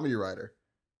been a comedy writer.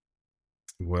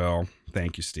 Well,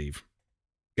 thank you, Steve.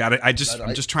 Got it. I'm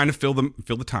just trying to fill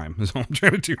the time. Is all I'm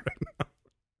trying to do right now.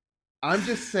 I'm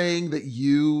just saying that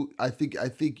I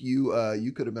think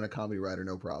you could have been a comedy writer,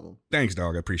 no problem. Thanks,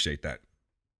 dog. I appreciate that.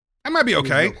 I might be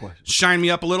okay. No shine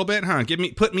me up a little bit, huh?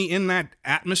 Put me in that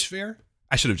atmosphere.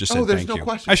 I should have just said thank you.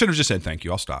 Question. I should have just said thank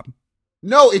you. I'll stop.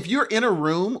 No, if you're in a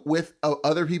room with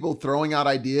other people throwing out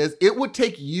ideas, it would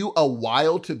take you a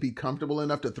while to be comfortable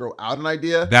enough to throw out an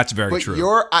idea. That's very true. But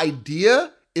your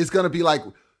idea is going to be like,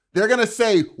 they're going to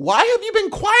say, why have you been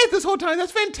quiet this whole time?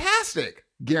 That's fantastic.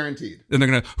 Guaranteed. Then they're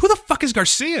going to, who the fuck is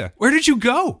Garcia? Where did you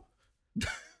go?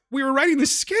 We were writing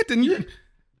this skit and you...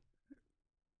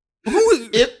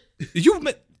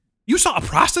 You saw a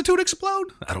prostitute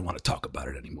explode? I don't want to talk about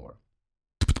it anymore.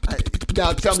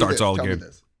 Now tell me Starts all tell again. Me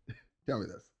this. Tell me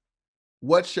this.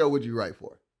 What show would you write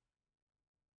for?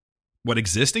 What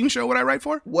existing show would I write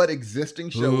for? What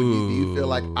existing show do you feel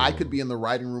like I could be in the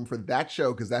writing room for that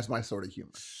show because that's my sort of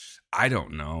humor? I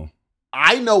don't know.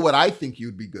 I know what I think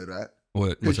you'd be good at.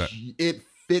 What's that? It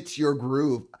fits your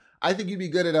groove. I think you'd be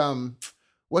good at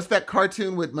what's that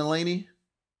cartoon with Mulaney?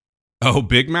 Oh,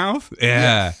 Big Mouth?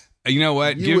 Yeah. Yes. You know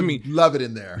what? Love it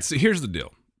in there. So here's the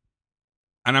deal.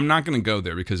 And I'm not going to go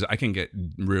there because I can get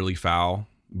really foul,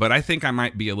 but I think I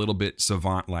might be a little bit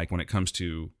savant-like when it comes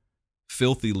to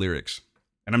filthy lyrics.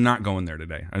 And I'm not going there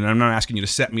today. And I'm not asking you to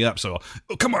set me up. So,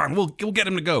 come on, we'll get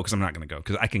him to go because I'm not going to go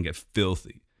because I can get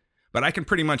filthy. But I can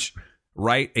pretty much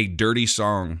write a dirty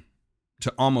song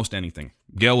to almost anything.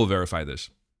 Gail will verify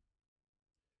this.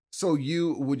 So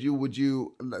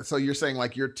so you're saying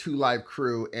like your 2 Live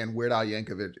Crew and Weird Al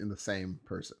Yankovic in the same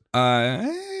person?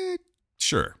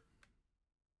 Sure.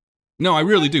 No, I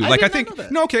really do. I think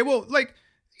no, okay, well,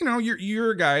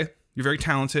 you're a guy, you're very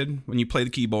talented when you play the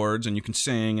keyboards and you can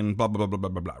sing and blah blah blah blah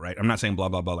blah blah, right? I'm not saying blah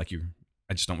blah blah like you.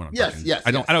 I just don't want to I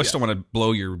just don't want to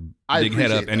blow your big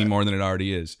head up any more than it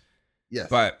already is. Yes.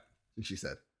 But she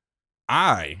said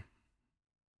I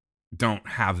don't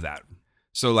have that.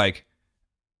 So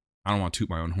I don't want to toot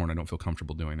my own horn. I don't feel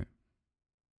comfortable doing it.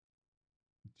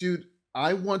 Dude,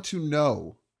 I want to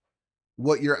know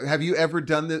have you ever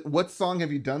done this? What song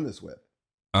have you done this with?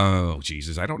 Oh,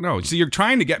 Jesus. I don't know. See, you're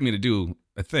trying to get me to do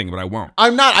a thing, but I won't.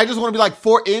 I'm not. I just want to be like,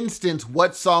 for instance,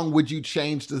 what song would you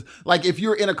change to? Like, if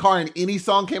you're in a car and any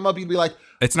song came up, you'd be like...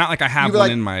 It's not like I have one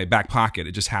in my back pocket.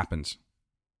 It just happens.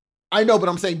 I know, but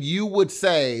I'm saying you would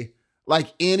say...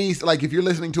 if you're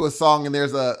listening to a song and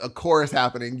there's a chorus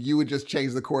happening, you would just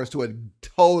change the chorus to a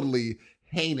totally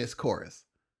heinous chorus.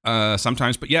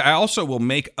 Sometimes, but yeah, I also will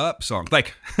make up songs.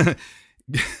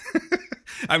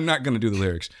 I'm not going to do the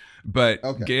lyrics, but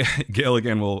okay. Gail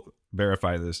again will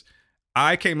verify this.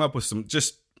 I came up with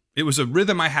it was a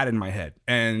rhythm I had in my head,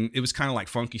 and it was kind of like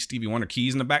funky Stevie Wonder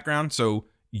keys in the background. So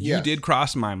you did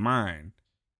cross my mind,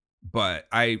 but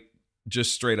I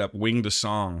just straight up winged a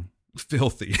song.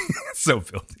 Filthy. So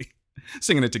filthy.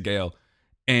 Singing it to Gail.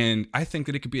 And I think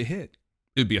that it could be a hit.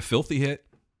 It would be a filthy hit.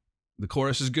 The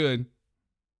chorus is good.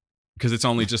 Because it's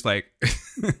only just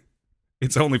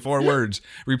it's only 4 words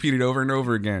repeated over and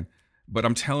over again. But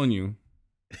I'm telling you,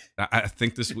 I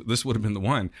think this would have been the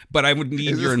one. But I would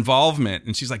need your involvement.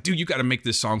 And she's like, dude, you got to make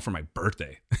this song for my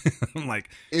birthday. I'm like,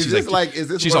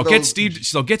 get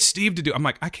Steve to do. I'm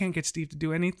like, I can't get Steve to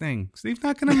do anything. Steve's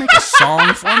not going to make a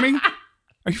song for me.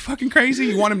 Are you fucking crazy?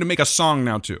 You want him to make a song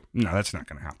now too? No, that's not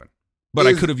going to happen. But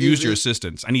I could have used your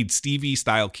assistance. I need Stevie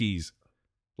style keys.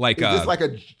 Is this like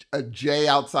a Jay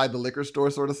outside the liquor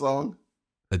store sort of song?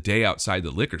 A day outside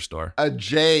the liquor store. A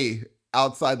Jay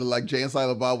outside Jay and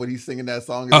Silent Bob when he's singing that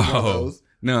song. Is one of those.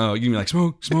 No, you mean like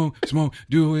smoke,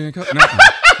 do it.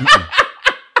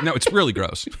 No, it's really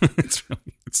gross.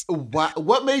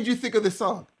 What made you think of this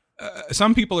song?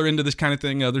 Some people are into this kind of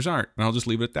thing, others aren't, and I'll just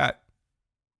leave it at that.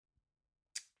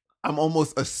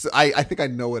 I think I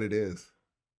know what it is.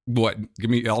 What?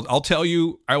 I'll tell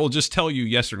you. I will just tell you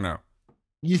yes or no.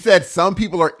 You said some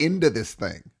people are into this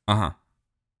thing. Uh-huh.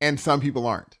 And some people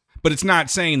aren't. But it's not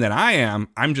saying that I am.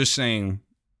 I'm just saying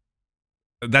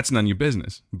that's none of your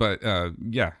business. But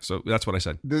yeah, so that's what I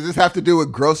said. Does this have to do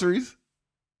with groceries?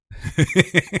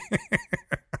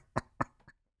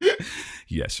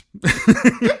 Yes.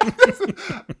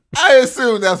 I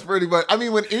assume that's pretty much. I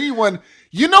mean, when anyone,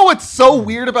 you know what's so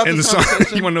weird about this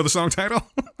conversation? You want to know the song title?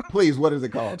 Please, what is it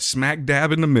called? Smack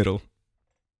dab in the middle.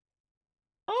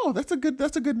 Oh, that's a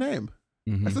good name.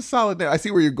 Mm-hmm. That's a solid name. I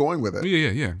see where you're going with it.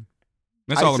 Yeah.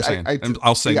 That's all I'm saying.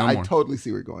 I'll say no more. I totally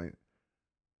see where you're going.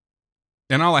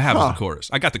 And all I have is the chorus.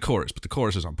 I got the chorus, but the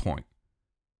chorus is on point.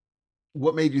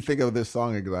 What made you think of this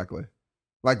song exactly?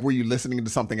 Like, were you listening to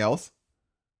something else?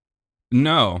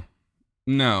 No.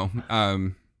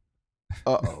 Uh-oh.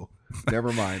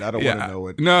 Never mind. I don't want to know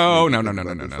it. No. There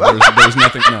was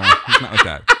nothing. No, it's not like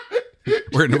that.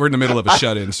 We're in the middle of a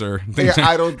shut-in, sir. Yeah,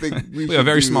 I don't think we have a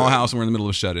very small house and we're in the middle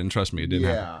of a shut-in. Trust me, it didn't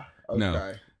happen. Okay.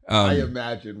 No. I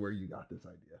imagine where you got this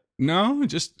idea. No,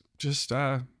 just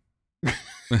I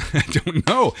don't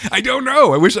know.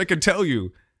 I wish I could tell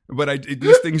you, but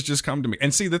these things just come to me.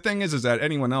 And see, the thing is that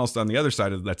anyone else on the other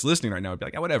side that's listening right now would be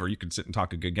like, whatever, you can sit and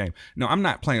talk a good game. No, I'm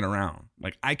not playing around.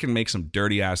 Like, I can make some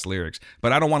dirty ass lyrics,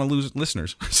 but I don't want to lose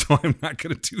listeners, so I'm not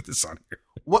going to do this on here.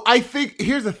 Well,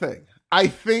 here's the thing. I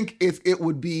think it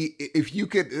would be, if you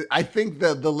could, I think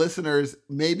the listeners,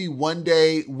 maybe one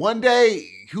day,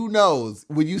 who knows,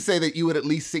 would you say that you would at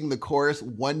least sing the chorus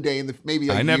one day maybe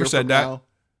a year never said that. Now?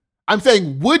 I'm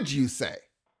saying, would you say?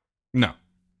 No.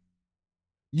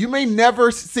 You may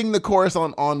never sing the chorus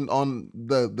on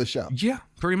the show. Yeah,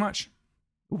 pretty much.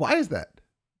 Why is that?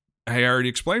 I already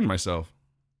explained myself.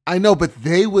 I know, but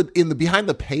they would, behind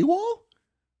the paywall?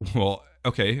 Well,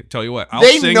 okay, tell you what. I'll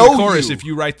sing the chorus if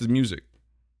you write the music.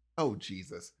 Oh,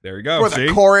 Jesus. There we go. For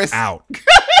the chorus? Out.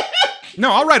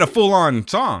 No, I'll write a full-on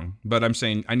song, but I'm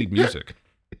saying I need music.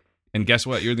 And guess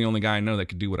what? You're the only guy I know that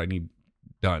could do what I need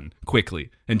done quickly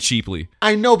and cheaply.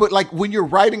 I know, but like when you're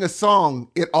writing a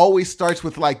song, it always starts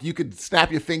with like, you could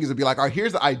snap your fingers and be like, all right,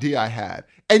 here's the idea I had.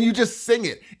 And you just sing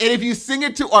it. And if you sing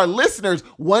it to our listeners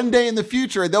one day in the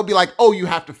future, they'll be like, oh, you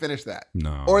have to finish that.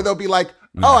 No. Or they'll be like,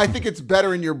 oh, I think it's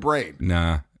better in your brain.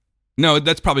 Nah. No,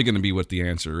 that's probably going to be what the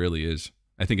answer really is.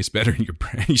 I think it's better in your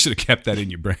brain. You should have kept that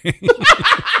in your brain.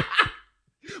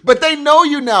 But they know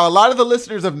you now. A lot of the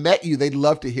listeners have met you. They'd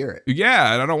love to hear it.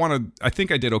 Yeah, and I don't want to. I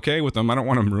think I did okay with them. I don't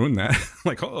want to ruin that.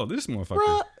 Like, oh, this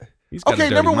motherfucker. He's got a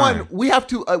dirty number mind. one, we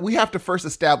have to first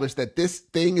establish that this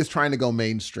thing is trying to go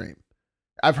mainstream.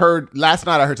 Last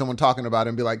night I heard someone talking about it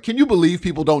and be like, can you believe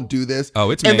people don't do this?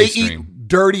 Oh, it's and mainstream. They eat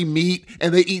dirty meat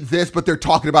and they eat this, but they're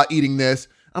talking about eating this.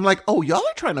 I'm like, oh, y'all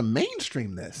are trying to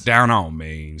mainstream this. Down on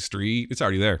Main Street. It's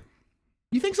already there.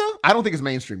 You think so? I don't think it's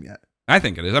mainstream yet. I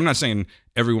think it is. I'm not saying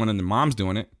everyone and their mom's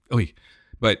doing it.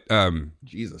 But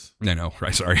Jesus. No,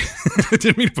 right, sorry. I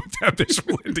didn't mean to put that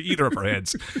visual into either of our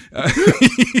heads.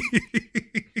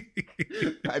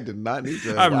 I did not need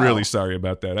to. I'm really sorry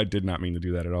about that. I did not mean to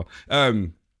do that at all.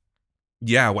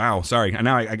 Yeah, wow, sorry.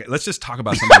 Now let's just talk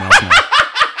about something else now.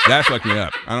 That fucked me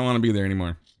up. I don't want to be there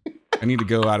anymore. I need to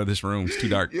go out of this room. It's too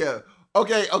dark. Yeah.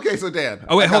 Okay, so Dan.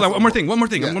 Oh, wait, hold on. One more thing.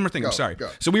 Yeah, go, I'm sorry. Go.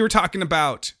 So we were talking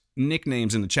about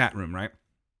nicknames in the chat room, right?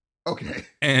 Okay.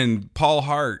 And Paul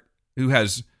Hart, who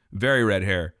has very red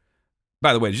hair.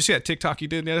 By the way, did you see that TikTok you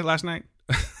did last night?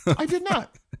 I did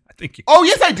not. I think you. Oh,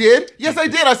 yes, I did.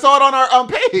 I saw it on our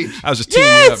page. I was just teeing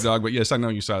you up, dog. But yes, I know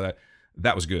you saw that.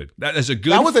 That was good. That is a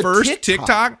good first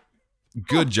TikTok.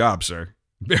 Good job, sir.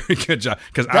 Very good job.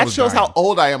 Because that shows how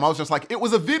old I am. I was just like, it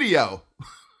was a video.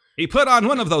 He put on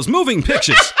one of those moving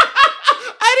pictures.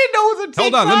 I didn't know it was a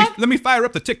TikTok. Hold on, let me fire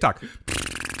up the TikTok.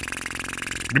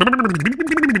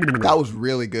 That was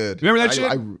really good. Remember that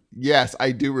shit? Yes,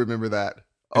 I do remember that.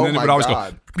 And oh my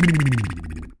God.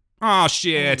 Oh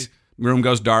shit. Room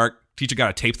goes dark. Teacher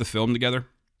got to tape the film together.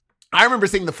 I remember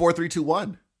seeing the 4 3 2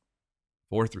 1.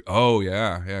 4 3. Oh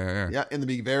yeah. Yeah, in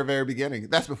the very, very beginning.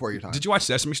 That's before your time. Did you watch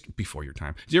Sesame Street? Before your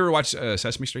time. Did you ever watch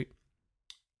Sesame Street?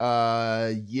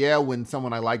 Yeah, when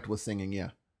someone I liked was singing,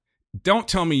 yeah. Don't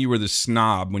tell me you were the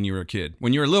snob when you were a kid.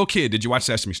 When you were a little kid, did you watch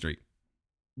Sesame Street?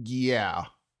 Yeah.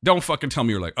 Don't fucking tell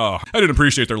me you're like, oh, I didn't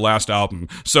appreciate their last album,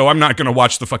 so I'm not going to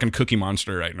watch the fucking Cookie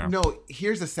Monster right now. No,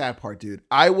 here's the sad part, dude.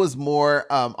 I was more,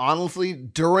 honestly,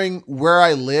 during where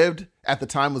I lived at the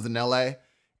time was in LA,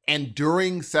 and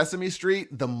during Sesame Street,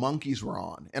 the Monkees were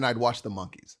on, and I'd watch the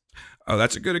Monkees. Oh,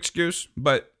 that's a good excuse,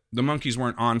 but the Monkees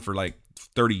weren't on for like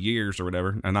 30 years or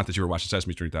whatever. And not that you were watching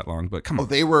Sesame Street that long, but come on.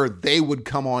 Oh, they would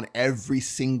come on every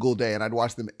single day, and I'd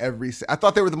watch them I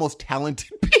thought they were the most talented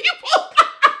people.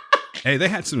 Hey, they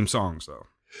had some songs though.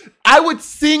 I would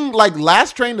sing like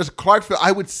Last Train to Clarksville.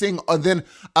 I would sing, then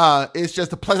it's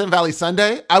just a Pleasant Valley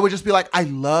Sunday. I would just be like, I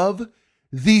love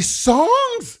these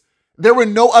songs. There were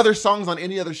no other songs on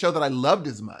any other show that I loved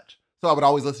as much, so I would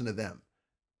always listen to them.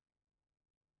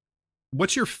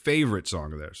 What's your favorite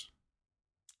song of theirs?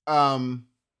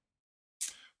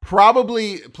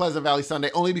 Probably Pleasant Valley Sunday,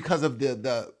 only because of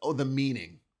the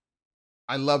meaning.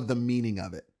 I love the meaning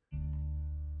of it.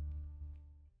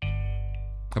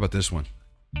 How about this one?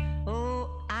 Oh,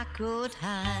 I could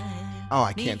hide. Oh,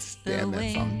 I can't stand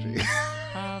that song, G.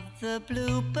 Of the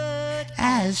bluebird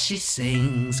As she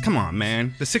sings. Come on,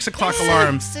 man. The 6 o'clock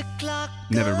alarm 6 o'clock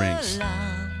never rings.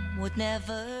 alarm would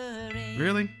never ring.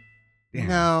 Really? Damn.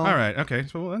 No. All right. Okay.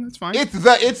 So well, that's fine. It's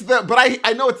the, but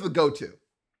I know it's the go-to.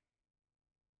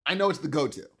 I know it's the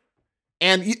go-to.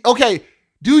 And, okay,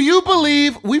 do you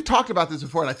believe, we've talked about this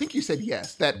before, and I think you said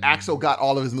yes, that Axl got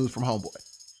all of his moves from Homeboy.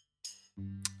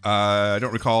 I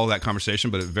don't recall that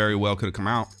conversation, but it very well could have come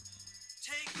out.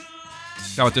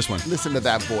 How about this one? Listen to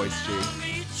that voice, G.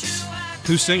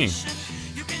 Who's singing?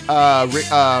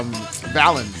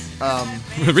 Valens.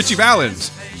 Richie Valens.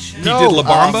 He No, did La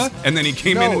Bamba, and then he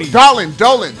came in and he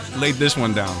Dolan. laid this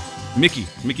one down. Mickey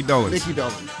Dolenz. Mickey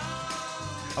Dolan.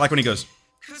 I like when he goes.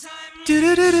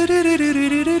 Kill,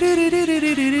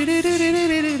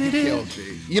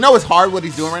 G. You know what's hard what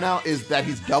he's doing right now is that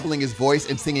he's doubling his voice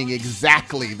and singing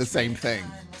exactly the same thing.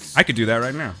 I could do that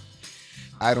right now.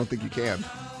 I don't think you can.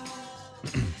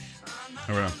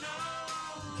 All right.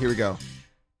 Here we go.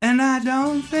 And I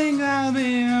don't think I'll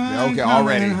be Okay,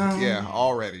 already. Yeah,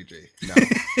 already, G. No.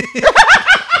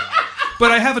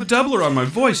 But I have a doubler on my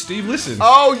voice, Steve. Listen.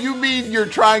 Oh, you mean you're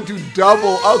trying to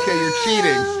double? Okay, you're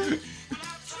cheating.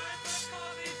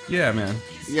 Yeah, man.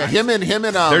 Yeah, him and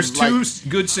There's two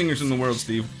good singers in the world,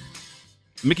 Steve.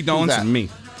 Mickey Dolenz that? and me.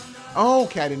 Oh,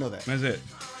 okay, I didn't know that. That's it.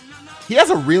 He had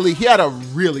a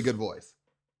really good voice.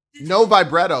 No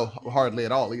vibrato hardly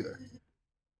at all either.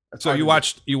 That's So hard you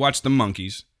to do. watched The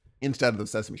Monkees. Instead of the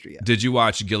Sesame Street, yeah. Did you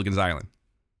watch Gilligan's Island?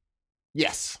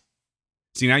 Yes.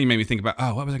 See, now you made me think about,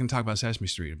 what was I going to talk about Sesame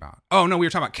Street about? Oh, no, we were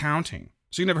talking about counting.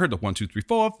 So you never heard the 1, 2, 3,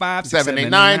 4, 5, 6, 7, 8,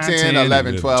 9, 10,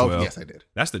 11, 12. Yes, I did.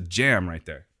 That's the jam right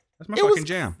there. That's my It was- fucking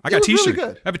jam. I it got a was really t-shirt.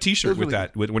 good. I have a t-shirt It was with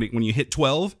really that. When you hit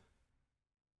 12.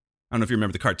 I don't know if you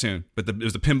remember the cartoon, but it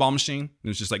was the pinball machine. It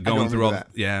was just like going through all. remember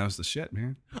that. Yeah, it was the shit,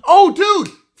 man. Oh, dude.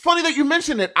 Funny that you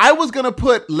mentioned it. I was going to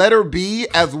put Letter B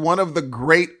as one of the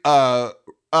great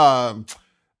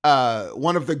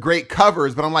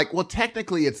covers, but I'm like, well,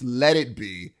 technically it's Let It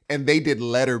Be, and they did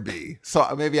Letter B.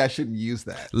 So maybe I shouldn't use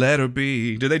that. Let her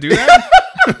be. Did they do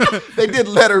that? They did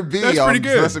Letter B That's on pretty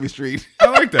good. Sesame Street. I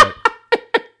like that.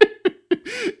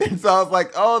 And so I was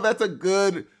like, oh, that's a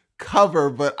good cover,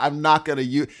 but I'm not gonna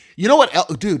use. You know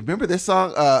what, dude? Remember this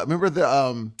song? Remember the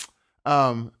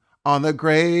on the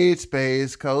Great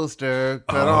Space Coaster,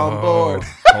 get on board.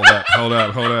 Hold up.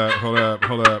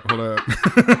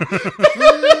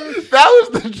 That was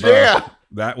the jam.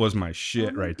 That was my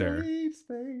shit right there. Great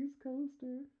Space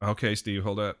Coaster. Okay, Steve,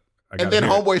 hold up. And then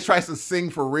Homeboy tries to sing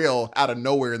for real out of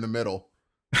nowhere in the middle.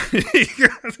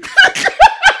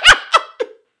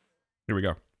 Here we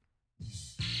go.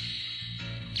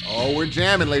 Oh, we're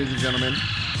jamming, ladies and gentlemen.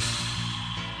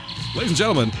 Ladies and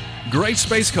gentlemen, Great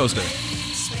Space Coaster.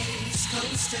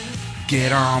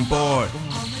 Get on board.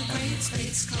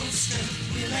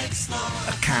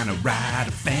 A kind of ride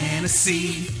of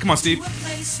fantasy. Come on, Steve.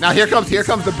 Now here comes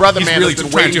the brother He's man really that's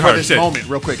been trying waiting too for hard. this Shit. moment.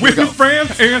 Real quick, here With we new go.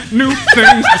 friends and new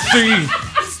things to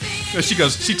see.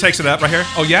 She takes it up right here.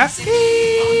 Oh yeah.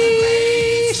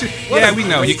 Yeah, we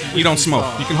know. You don't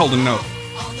smoke. You can hold a note.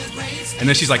 And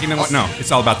then she's like, you know what? No,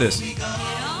 it's all about this. You're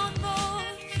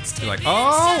like,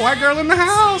 oh, white girl in the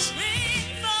house.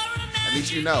 At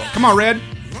least you know. Come on, Red.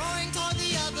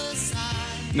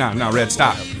 No, Red,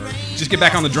 stop. Just get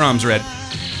back on the drums, Red. All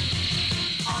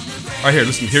right, here,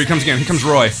 listen. Here he comes again. Here comes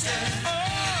Roy.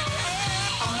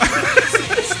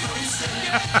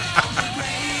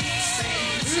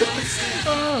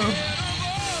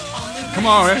 Come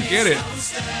on, Red, get it.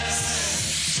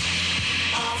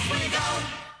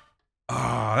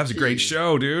 Oh, that was a great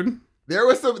show, dude. There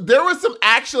was some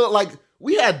actual, like,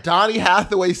 we had Donny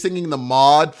Hathaway singing the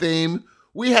Maude theme.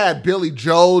 We had Billy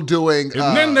Joel doing.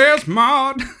 And then there's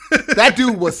Maude. That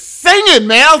dude was singing,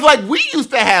 man. I was like, we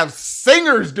used to have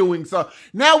singers doing stuff.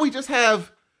 Now we just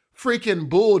have freaking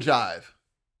bull jive.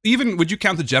 Even, would you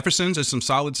count the Jeffersons as some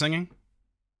solid singing?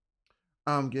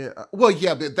 Yeah,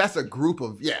 but that's a group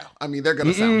of, yeah. I mean, they're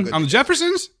gonna sound good. On the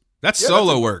Jeffersons? That's Yeah,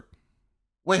 solo work.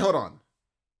 Wait, hold on.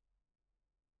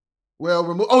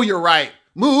 Well, oh, you're right.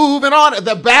 Moving on,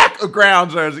 the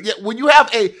backgrounds are. Yeah, when you have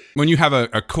a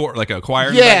core, like a choir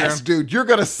in the yes, background? dude, you're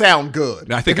gonna sound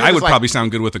good. I think I would probably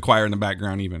sound good with the choir in the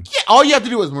background even. Yeah, all you have to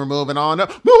do is we're moving on.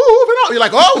 You're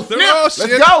like, oh, snap, let's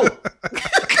go.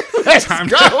 Let's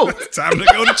go. It's time to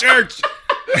go to church.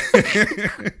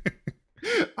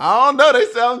 I don't know. They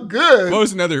sound good. What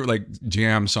was another like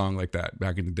jam song like that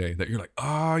back in the day that you're like,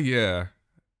 oh yeah.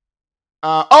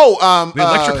 The The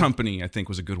Electric Company, I think,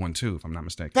 was a good one too, if I'm not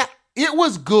mistaken. It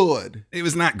was good. It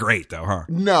was not great though, huh?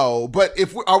 No, but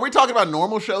are we talking about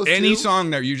normal shows Any too? song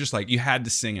there, you just like, you had to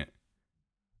sing it.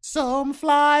 Some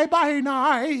fly by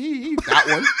night. That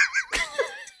one.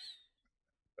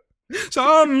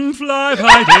 Some fly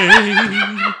by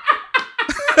day.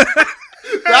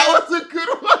 That was a good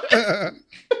one.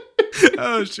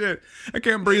 Oh shit! I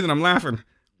can't breathe and I'm laughing.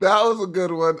 That was a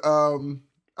good one.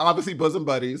 Obviously, Bosom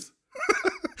Buddies.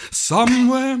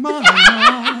 Somewhere my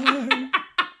mind.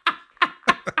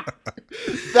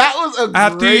 That was a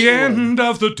At great the end one.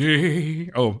 of the day.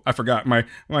 Oh, I forgot my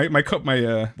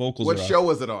vocals. What are show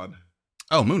was it on? Off.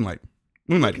 Oh, Moonlight. Look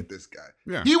Moonlight. at this guy.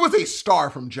 Yeah. He was a star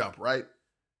from Jump, right?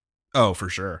 Oh, for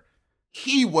sure.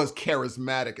 He was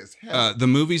charismatic as hell. The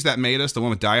movies that made us, the one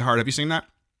with Die Hard. Have you seen that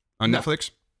on No.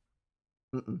 Netflix?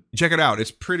 Mm-mm. Check it out.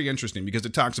 It's pretty interesting because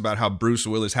it talks about how Bruce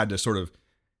Willis had to sort of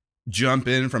jump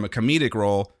in from a comedic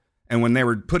role, and when they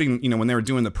were when they were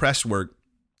doing the press work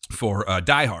for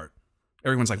Die Hard,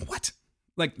 everyone's like, "What?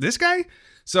 Like this guy?"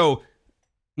 So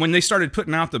when they started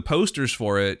putting out the posters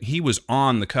for it, he was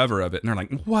on the cover of it, and they're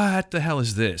like, "What the hell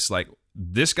is this? Like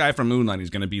this guy from Moonlight is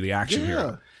going to be the action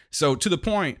hero." So to the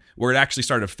point where it actually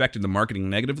started affecting the marketing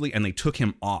negatively, and they took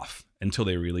him off until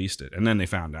they released it, and then they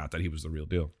found out that he was the real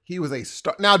deal. He was a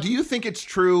star. Now, do you think it's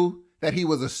true that he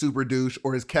was a super douche,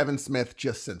 or is Kevin Smith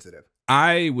just sensitive?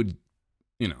 I would,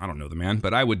 I don't know the man,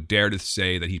 but I would dare to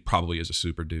say that he probably is a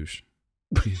super douche.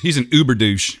 He's an uber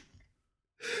douche.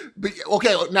 But,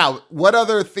 okay, now, what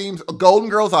other themes? Golden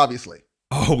Girls, obviously.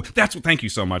 Oh, thank you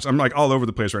so much. I'm like all over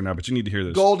the place right now, but you need to hear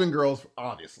this. Golden Girls,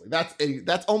 obviously.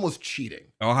 That's almost cheating.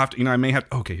 I'll have to, I may have,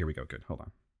 okay, here we go. Good. Hold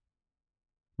on.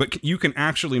 But you can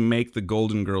actually make the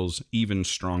Golden Girls even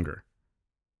stronger.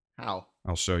 How?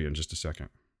 I'll show you in just a second.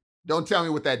 Don't tell me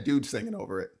with that dude singing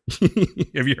over it.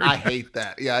 Have you heard I that? hate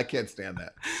that. Yeah, I can't stand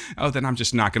that. Oh, then I'm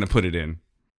just not going to put it in.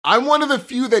 I'm one of the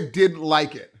few that didn't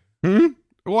like it.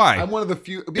 Why? I'm one of the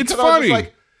few. Because It's I was funny. just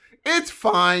like, it's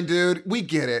fine, dude. We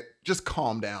get it. Just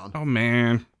calm down. Oh,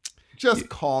 man. Just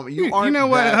calm. You aren't know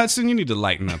what, that- Hudson? You need to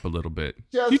lighten up a little bit.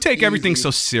 Just You take everything easy. so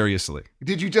seriously.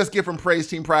 Did you just get from Praise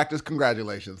Team Practice?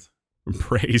 Congratulations.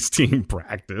 Praise team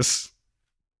practice.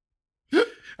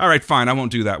 All right, fine. I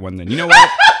won't do that one then. You know what?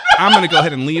 I'm going to go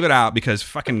ahead and leave it out because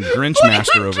fucking Grinch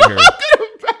Master over here.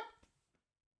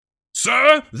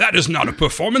 Sir, that is not a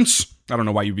performance. I don't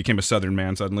know why you became a Southern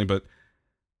man suddenly, but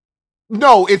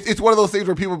No, it's one of those things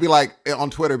where people be like, on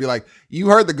Twitter, be like, you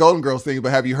heard the Golden Girls thing,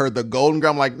 but have you heard the Golden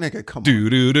Girl? I'm like, nigga, come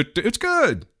on. it's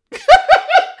good.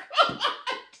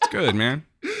 It's good, man.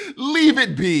 Leave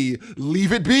it be.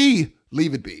 Leave it be.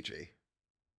 Leave it be, G.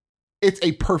 It's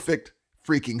a perfect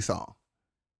freaking song.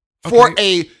 For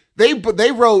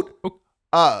they wrote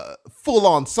full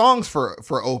on songs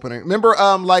for opening. Remember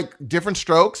like Different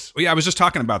Strokes? Well, yeah, I was just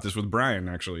talking about this with Brian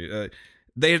actually.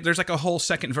 There's like a whole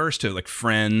second verse to it, like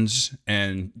Friends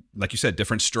and like you said,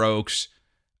 Different Strokes.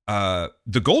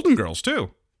 The Golden Girls too.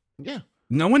 Yeah.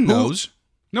 No one knows.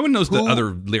 No one knows the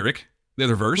other lyric, the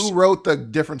other verse. Who wrote the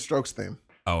Different Strokes theme?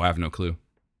 Oh, I have no clue.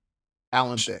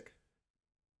 Alan Thicke.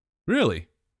 Really?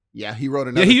 Yeah, he wrote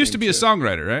another. Yeah, he used to theme be a too.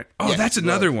 songwriter, right? Oh, Yes, that's he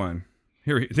another was. one.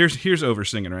 Here's Over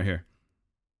singing right here.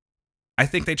 I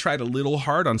think they tried a little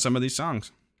hard on some of these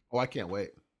songs. Oh, I can't wait.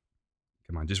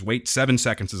 Come on, just wait 7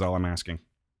 seconds is all I'm asking.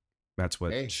 That's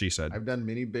what Hey, she said. I've done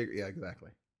many big. Yeah,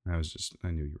 exactly.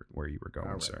 I knew where you were going,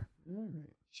 All right. sir.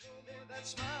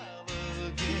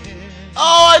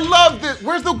 Oh, I love this.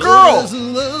 Where's the girl?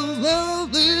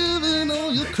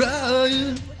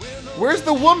 Where's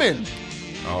the woman?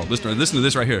 Oh, listen to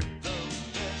this right here.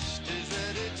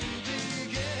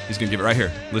 He's gonna give it right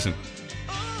here. Listen.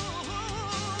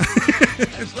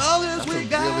 That's really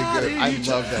good. I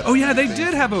love that. Oh yeah, they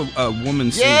did have a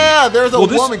woman sing. Yeah, there's a Well,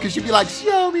 this- woman because she'd be like,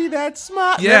 "Show me that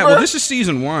smile." Yeah, Remember? well, this is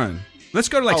season 1. Let's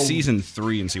go to like Oh. season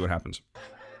 3 and see what happens.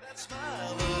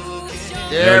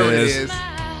 there it it is. is.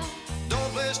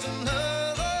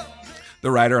 The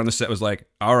writer on the set was like,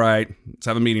 "All right, let's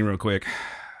have a meeting real quick.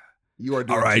 You are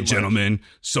doing All right, too much. gentlemen.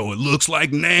 So it looks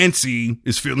like Nancy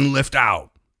is feeling left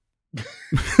out.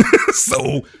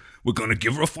 So we're going to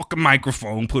give her a fucking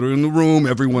microphone, put her in the room.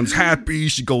 Everyone's happy.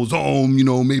 She goes home.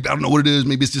 Maybe I don't know what it is.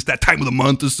 Maybe it's just that time of the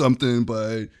month or something,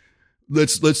 but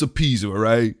let's appease her, all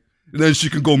right? And then she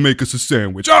can go make us a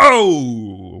sandwich.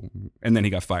 Oh! And then he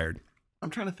got fired. I'm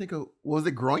trying to think of. Was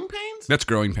it Growing Pains? That's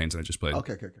Growing Pains that I just played.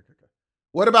 Okay.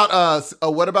 What about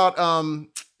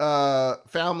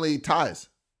Family Ties?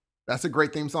 That's a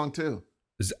great theme song too.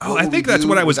 Oh, What I Will think We that's Do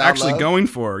what I was Without actually Love? going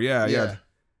for. Yeah.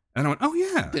 And I went, oh,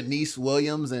 yeah. Denise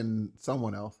Williams and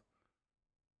someone else.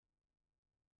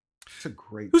 It's a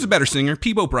great. Who's a better singer,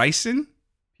 Peebo Bryson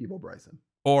Peebo Bryson.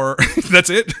 Or that's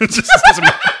it? It just doesn't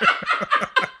matter.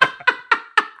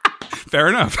 Fair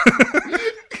enough.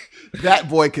 That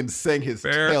boy can sing his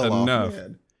Fair tail enough. off,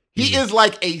 man. He is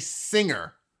like a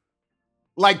singer.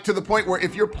 Like to the point where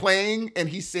if you're playing and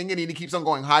he's singing and he keeps on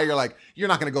going higher, you're like, you're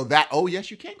not going to go that. Oh, yes,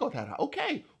 you can go that high.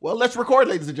 Okay. Well, let's record,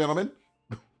 ladies and gentlemen.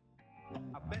 I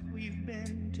bet we've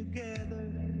been together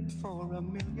for a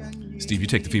million years. Steve, you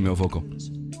take the female vocal.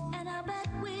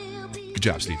 Good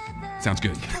job, Steve. Sounds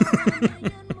good.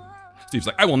 Steve's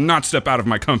like, I will not step out of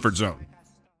my comfort zone.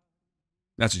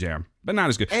 That's a jam, but not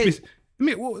as good. Hey. Can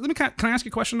I ask you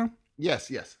a question, though? Yes.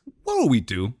 What will we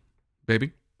do,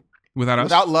 baby, without us?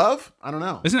 Without love? I don't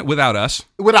know. Isn't it without us?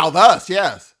 Without us,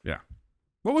 yes. Yeah.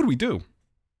 What would we do?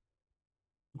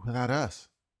 Without us.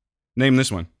 Name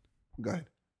this one. Go ahead.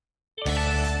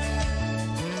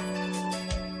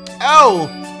 Oh!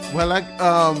 Well,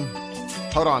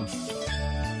 hold on.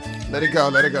 Let it go.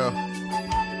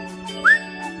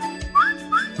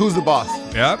 Who's the boss?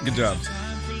 Yeah, good job.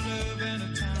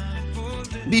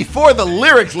 Before the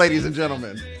lyrics, ladies and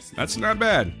gentlemen. That's not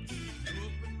bad.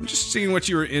 I'm just seeing what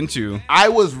you were into. I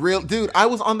was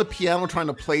on the piano trying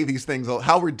to play these things.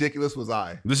 How ridiculous was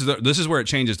I? This is where it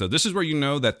changes, though. This is where you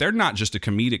know that they're not just a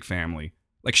comedic family.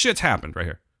 Like, shit's happened right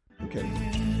here. Okay.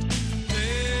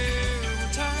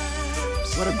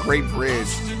 What a great bridge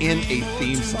in a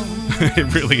theme song.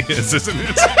 It really is, isn't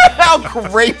it? How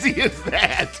crazy is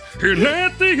that? And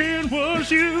at the end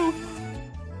was you.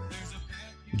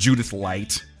 Judith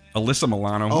Light. Alyssa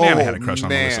Milano. Man, I had a crush on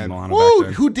Alyssa Milano back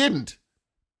then. Who didn't?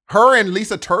 Her and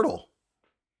Lisa Turtle.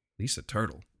 Lisa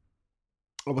Turtle.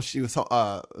 Oh, well, she was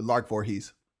Lark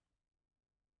Voorhees.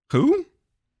 Who?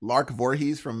 Lark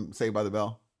Voorhees from Saved by the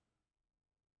Bell.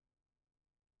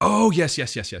 Oh, yes.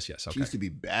 Okay. She used to be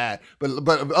bad. But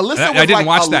Alyssa I didn't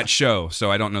watch that show, so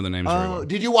I don't know the names very well.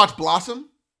 Did you watch Blossom?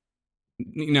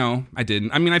 No, I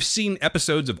didn't. I mean, I've seen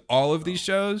episodes of all of these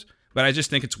shows, but I just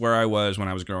think it's where I was when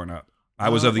I was growing up. I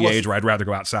was of the age where I'd rather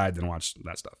go outside than watch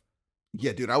that stuff.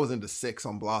 Yeah, dude, I was into 6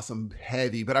 on Blossom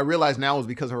heavy, but I realized now it was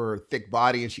because of her thick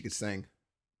body and she could sing.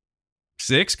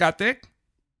 6 got thick?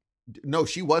 No,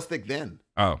 she was thick then.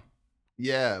 Oh.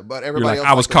 Yeah, but everybody else.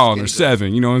 I was calling her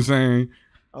 7, you know what I'm saying?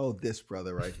 Oh, this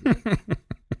brother right here.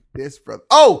 This brother.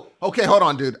 Oh, okay, hold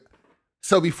on, dude.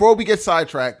 So before we get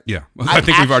sidetracked. Yeah, I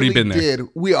think we've already been there.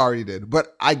 We already did.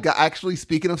 But actually,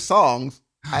 speaking of songs,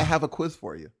 I have a quiz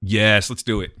for you. Yes, let's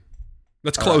do it.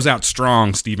 Let's close out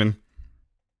strong, Steven.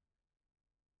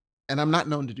 And I'm not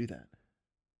known to do that.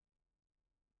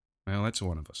 Well, that's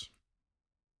one of us.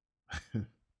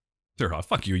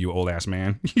 Fuck you, you old ass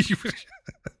man. You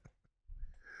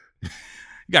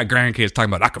got grandkids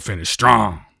talking about I could finish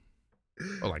strong.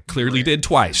 Well, I clearly did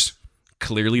twice.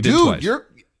 Dude, you're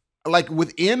like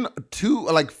within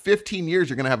 15 years,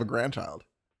 you're gonna have a grandchild.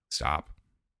 Stop.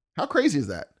 How crazy is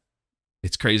that?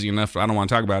 It's crazy enough. I don't want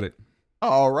to talk about it.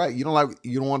 All right. You don't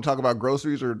want to talk about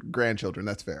groceries or grandchildren.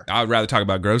 That's fair. I would rather talk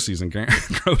about groceries than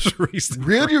groceries.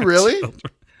 Really?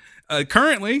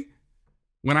 Currently,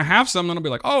 when I have something, I'll be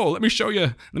like, oh, let me show you.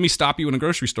 Let me stop you in a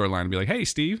grocery store line and be like, hey,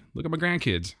 Steve, look at my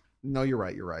grandkids. No, you're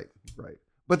right.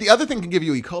 But the other thing can give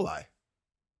you E. coli.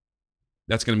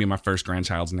 That's going to be my first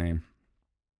grandchild's name.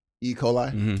 E.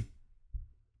 coli? Mm-hmm.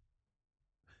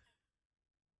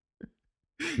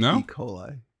 No? E.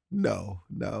 coli. No.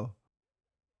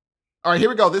 All right,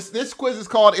 here we go. This quiz is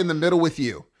called In the Middle with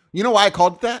You. You know why I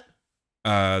called it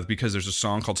that? Because there's a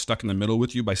song called Stuck in the Middle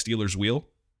with You by Steelers Wheel.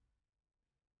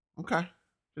 Okay.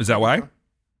 Is that why?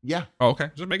 Yeah. Oh, okay.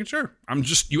 Just making sure.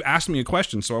 You asked me a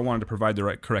question, so I wanted to provide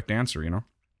the correct answer, you know?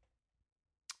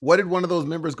 What did one of those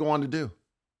members go on to do?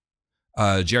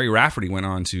 Jerry Rafferty went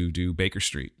on to do Baker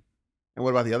Street. And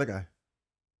what about the other guy?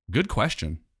 Good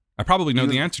question. I probably know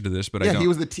the answer to this, but I don't. Yeah,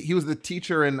 he was the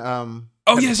teacher in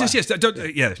Oh, yes.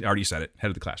 Yeah, I already said it. Head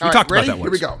of the class. We All talked right, about that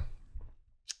once. Here we go.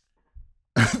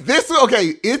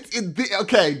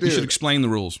 Okay, dude. You should explain the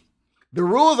rules. The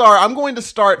rules are: I'm going to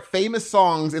start famous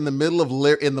songs in the middle of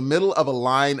a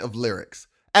line of lyrics,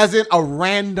 as in a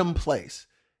random place.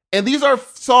 And these are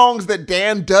songs that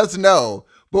Dan does know.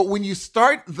 But when you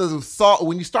start the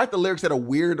lyrics at a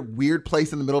weird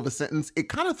place in the middle of a sentence, it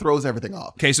kind of throws everything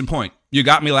off. Case in point, you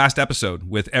got me last episode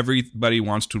with Everybody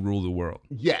Wants to Rule the World.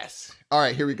 Yes. All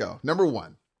right, here we go. Number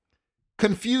 1,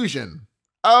 confusion.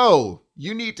 Oh,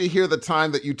 you need to hear the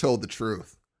time that you told the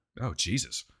truth. Oh,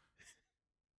 Jesus.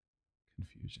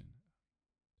 Confusion.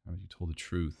 How you told the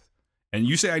truth. And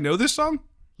you say I know this song?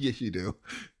 Yes, you do.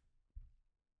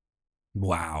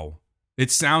 Wow. It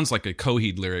sounds like a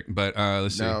Coheed lyric, but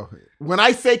let's see. No. When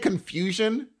I say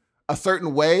confusion a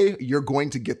certain way, you're going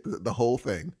to get the whole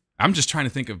thing. I'm just trying to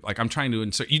think of, like, I'm trying to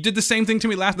insert. You did the same thing to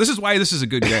me last. This is why this is a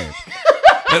good game.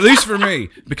 At least for me,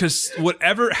 because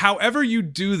however you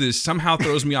do this somehow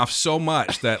throws me off so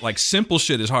much that, like, simple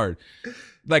shit is hard.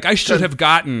 Like, I should have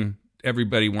gotten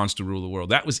Everybody Wants to Rule the World.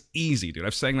 That was easy, dude.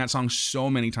 I've sang that song so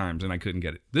many times and I couldn't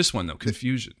get it. This one, though,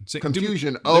 Confusion.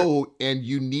 Confusion. And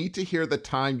you need to hear the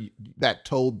time that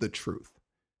told the truth.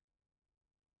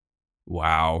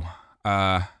 Wow.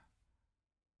 I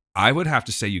would have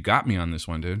to say you got me on this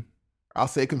one, dude. I'll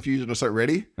say Confusion to start.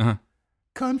 Ready? Uh-huh.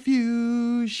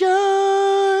 Confusion.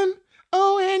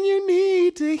 Oh, and you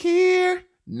need to hear.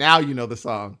 Now you know the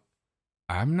song.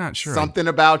 I'm not sure. Something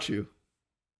About You.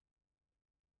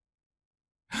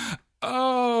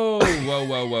 Oh,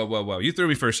 whoa. You threw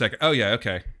me for a second. Oh, yeah,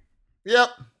 okay. Yep.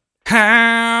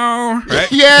 How?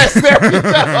 Right? Yes, there we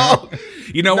go.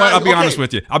 You know what? I'll be honest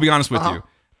with you.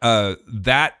 Uh-huh.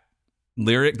 That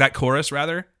lyric, that chorus,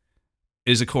 rather,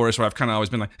 is a chorus where I've kind of always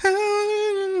been like,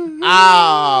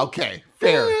 ah, okay.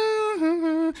 Fair.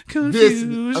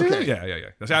 Confusion. Okay.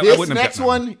 Yeah. This next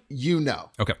one, you know.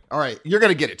 Okay. All right. You're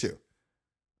going to get it too.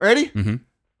 Ready? Mm-hmm.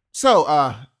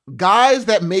 So, guys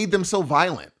that made them so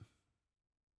violent.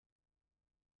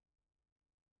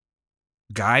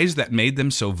 Guys that made them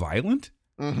so violent?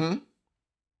 Mm-hmm.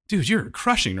 Dude, you're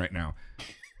crushing right now.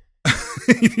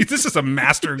 This is a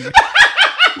masterfully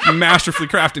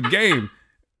crafted game.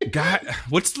 God,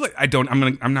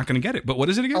 I'm not gonna get it, but what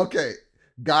is it again? Okay.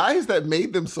 Guys that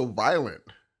made them so violent.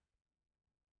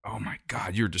 Oh my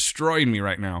God, you're destroying me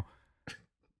right now.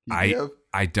 I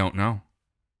don't know.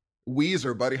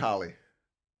 Weezer, Buddy Holly.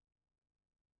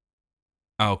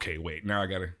 Okay, wait. Now I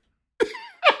gotta.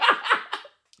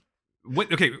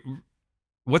 What? Okay.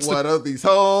 What are these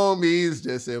homies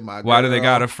just in my? Why do they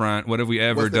got a front? What have we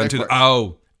ever done to?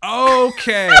 Oh,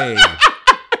 okay.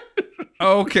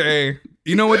 Okay.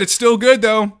 You know what? It's still good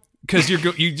though, because you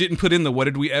didn't put in the what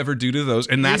did we ever do to those,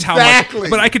 and that's exactly. how much.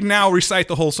 But I could now recite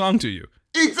the whole song to you.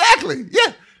 Exactly.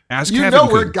 Yeah. As you Kevin know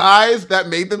could. where guys that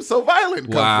made them so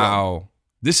violent come from.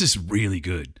 This is really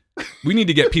good. We need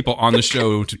to get people on the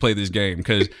show to play this game,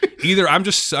 because either I'm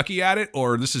just sucky at it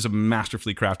or this is a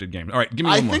masterfully crafted game. All right, give me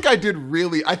one more.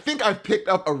 I think I've picked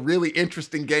up a really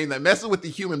interesting game that messes with the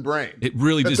human brain. It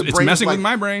really does. It's messing with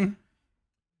my brain.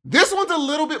 This one's a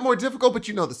little bit more difficult, but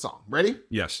you know the song. Ready?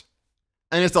 Yes.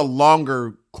 And it's a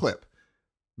longer clip.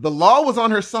 The law was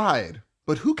on her side,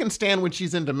 but who can stand when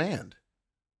she's in demand?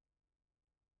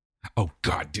 Oh,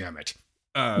 God damn it.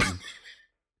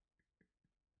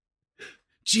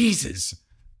 Jesus.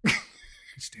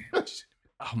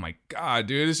 Oh my God,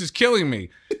 dude, this is killing me.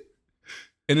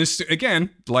 And this, again,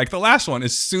 like the last one,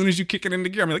 as soon as you kick it into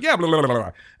gear, I'm like, yeah, blah, blah,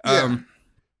 blah,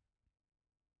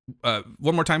 blah.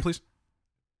 One more time, please.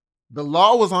 The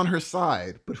law was on her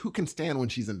side, but who can stand when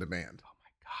she's in demand? Oh my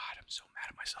God, I'm so mad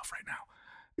at myself right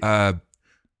now.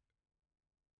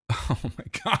 Oh my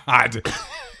God.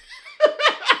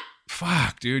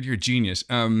 Fuck, dude, you're a genius.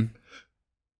 I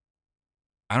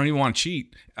don't even want to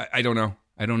cheat. I don't know.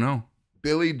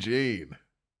 Billie Jean.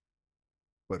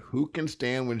 But who can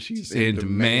stand when she's in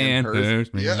demand?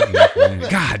 Yeah.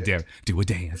 God damn. Do a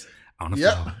dance on the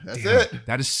floor. That's damn it.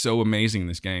 That is so amazing,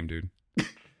 this game, dude.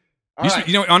 Right.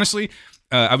 You know, honestly,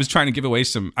 I was trying to give away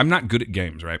some. I'm not good at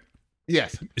games, right?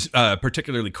 Yes.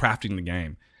 Particularly crafting the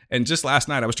game. And just last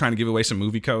night, I was trying to give away some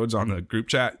movie codes on the group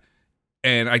chat,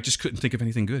 and I just couldn't think of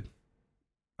anything good.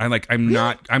 I'm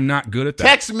not good at that.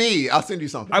 Text me. I'll send you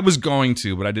something. I was going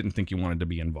to, but I didn't think you wanted to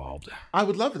be involved. I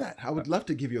would love that. I would love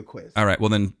to give you a quiz. All right. Well,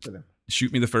 then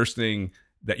shoot me the first thing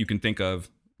that you can think of,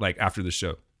 like, after the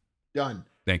show. Done.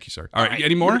 Thank you, sir. All right.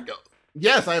 Any more?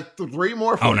 Yes, I have 3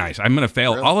 more for you. Oh, nice. I'm going to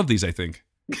fail all of these, I think.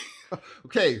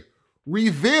 Okay.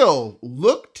 Reveal.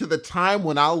 Look to the time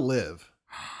when I'll live.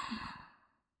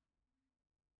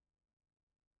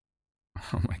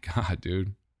 Oh, my God,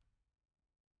 dude.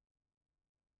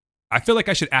 I feel like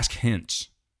I should ask hints.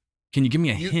 Can you give me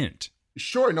a hint?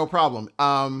 Sure, no problem.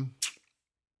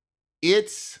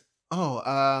 It's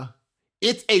a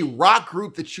rock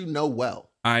group that you know well.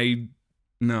 I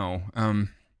know. Wow.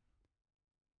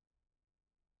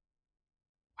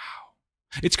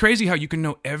 It's crazy how you can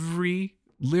know every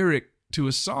lyric to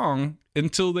a song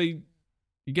until you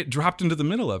get dropped into the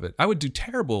middle of it. I would do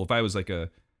terrible if I was like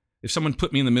if someone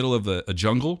put me in the middle of a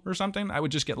jungle or something, I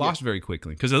would just get lost very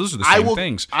quickly, because those are the same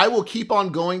things. I will keep on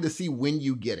going to see when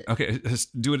you get it. Okay, let's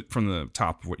do it from the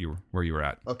top of where you were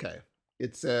at. Okay.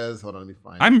 It says, hold on, let me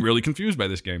find it. I'm really confused by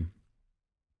this game.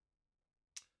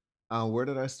 Where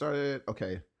did I start it?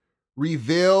 Okay.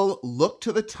 Reveal, look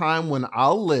to the time when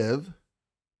I'll live,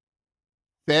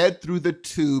 fed through the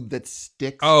tube that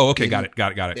sticks. Oh, okay, got it.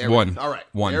 There One. All right.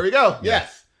 One. There we go. Yeah.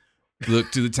 Yes.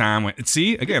 Look to the time when.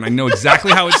 See, again, I know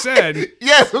exactly how it's said.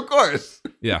 Yes, of course.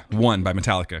 Yeah, One by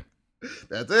Metallica.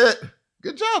 That's it.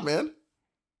 Good job, man.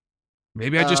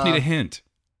 Maybe I just need a hint.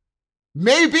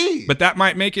 Maybe. But that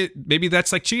might make it, maybe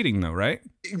that's like cheating though, right?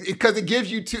 Because it gives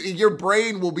you your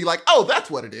brain will be like, oh, that's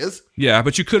what it is. Yeah,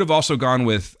 but you could have also gone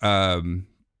with,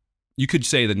 you could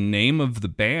say the name of the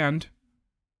band.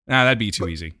 Nah, that'd be too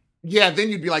easy. Yeah, then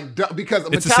you'd be like, duh, because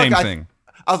It's Metallica, the same thing.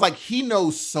 I was like, he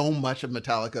knows so much of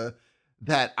Metallica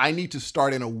that I need to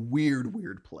start in a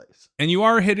weird place. And you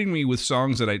are hitting me with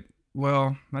songs that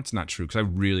well, that's not true because I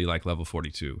really like Level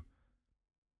 42.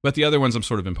 But the other ones I'm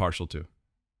sort of impartial to.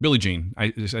 Billie Jean.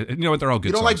 You know what? They're all good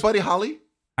You don't songs. like Buddy Holly?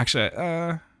 Actually,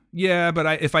 yeah,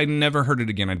 but if I never heard it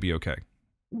again, I'd be okay.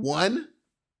 One?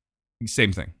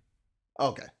 Same thing.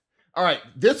 Okay. All right.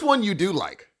 This one you do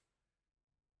like.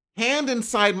 Hand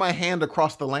Inside My Hand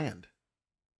Across the Land.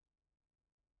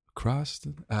 Across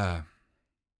the...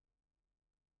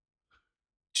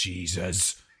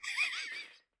 Jesus.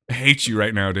 I hate you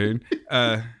right now, dude.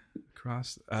 Oh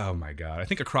my God. I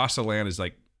think Across the Land is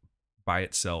like by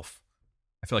itself.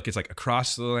 I feel like it's like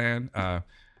Across the Land.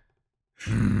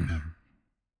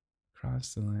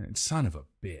 Across the Land. Son of a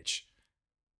bitch.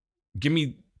 Give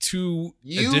me two.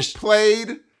 You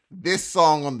played this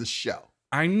song on the show.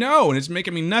 I know, and it's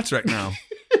making me nuts right now.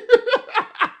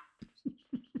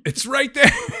 It's right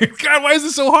there. God, why is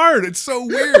this so hard? It's so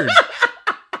weird.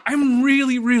 I'm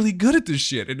really, really good at this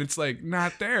shit, and it's like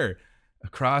not there.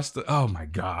 Across the. Oh my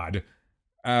God.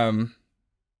 Oh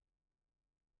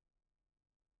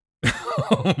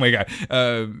my God.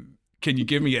 Can you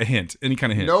give me a hint? Any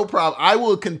kind of hint? No problem. I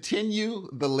will continue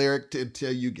the lyric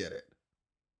until you get it.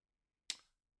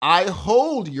 I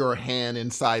hold your hand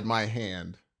inside my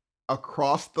hand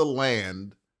across the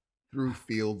land through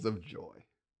fields of joy.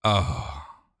 Oh,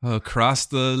 across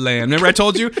the land. Remember I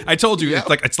told you? Yep.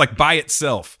 It's like by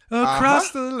itself.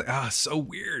 Across the so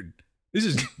weird.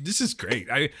 This is great.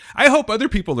 I hope other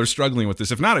people are struggling with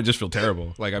this. If not, I just feel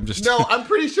terrible. Like I'm just No, I'm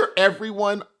pretty sure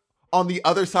everyone on the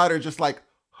other side are just like,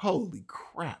 holy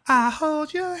crap. I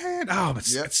hold your hand. Oh,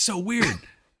 it's so weird.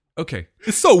 Okay.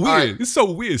 It's so weird. Right. It's so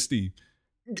weird, Steve.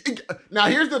 Now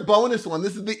here's the bonus one.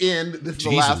 This is the end. This is the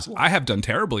Jesus, last one. I have done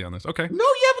terribly on this. Okay. No,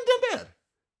 you haven't done bad.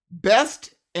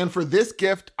 Best, and for this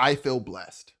gift, I feel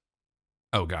blessed.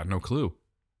 Oh God, no clue.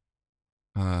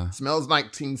 Smells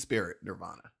like Teen Spirit,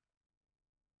 Nirvana.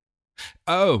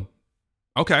 Oh,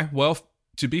 okay. Well,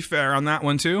 to be fair on that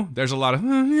one too, there's a lot of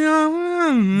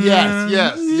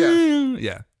Yes.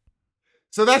 yeah.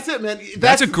 So that's it, man.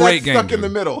 That's a great game, Stuck in dude.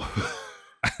 the middle.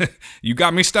 You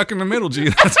got me stuck in the middle, G.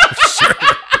 That's for sure.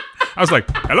 I was like,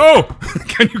 "Hello,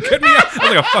 can you get me out?"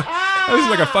 I was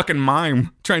like a fucking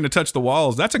mime trying to touch the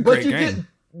walls. That's a great game.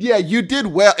 You did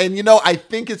well. And I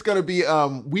think it's going to be,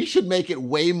 we should make it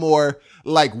way more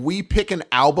like we pick an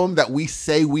album that we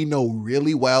say we know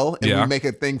really well and we make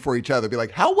a thing for each other. Be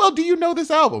like, how well do you know this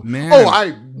album? Man. Oh,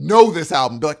 I know this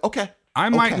album. Be like, okay. I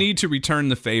might need to return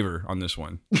the favor on this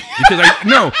one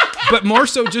because but more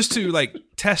so just to like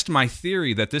test my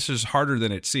theory that this is harder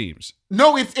than it seems.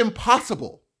 No, it's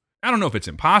impossible. I don't know if it's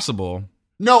impossible.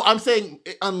 No, I'm saying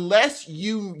unless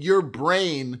your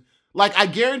brain, like I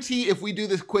guarantee if we do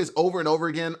this quiz over and over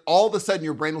again, all of a sudden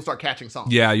your brain will start catching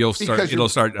songs. Yeah, it'll start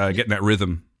getting that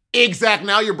rhythm. Exact.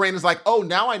 Now your brain is like, oh,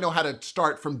 now I know how to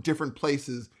start from different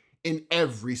places in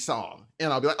every song.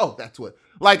 And I'll be like, oh, that's what.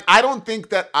 Like, I don't think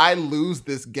that I lose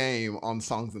this game on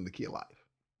Songs in the Key of Life.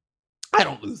 I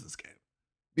don't lose this game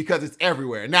because it's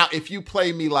everywhere. Now, if you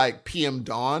play me like PM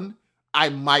Dawn, I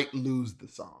might lose the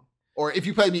song. Or if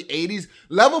you play me 80s,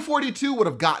 Level 42 would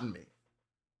have gotten me.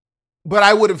 But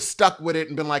I would have stuck with it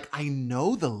and been like, I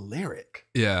know the lyric.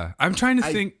 Yeah. I'm trying to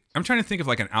think of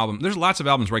like an album. There's lots of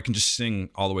albums where I can just sing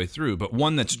all the way through, but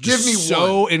one that's just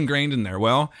so ingrained in there.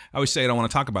 Well, I always say I don't want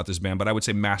to talk about this band, but I would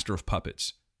say Master of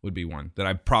Puppets would be one that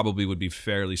I probably would be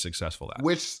fairly successful at.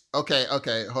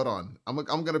 Okay, hold on. I'm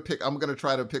gonna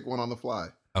try to pick one on the fly.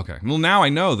 Okay. Well, now I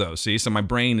know though. See, so my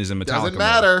brain is in Metallica. Doesn't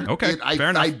matter. Mode. Okay.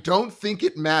 Fair enough. I don't think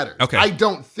it matters. Okay. I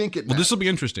don't think it matters. Well, this will be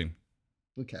interesting.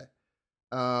 Okay.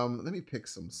 Let me pick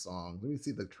some songs. Let me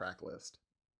see the track list.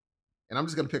 And I'm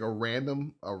just gonna pick a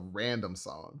random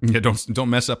song. Yeah, don't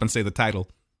mess up and say the title.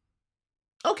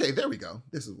 Okay, there we go.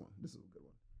 This is one. This is a good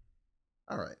one.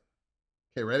 All right.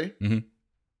 Okay, ready? Mm-hmm.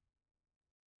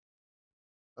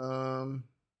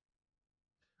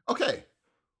 Okay.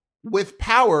 With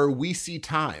power, we see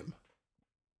time.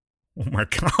 Oh my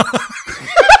God.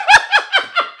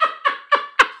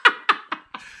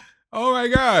 Oh my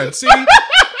God. See?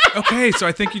 Okay, so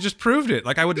I think you just proved it.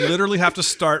 Like I would literally have to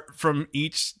start from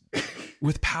each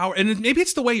With power, and maybe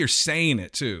it's the way you're saying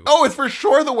it too. Oh, it's for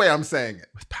sure the way I'm saying it.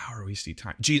 With power, we see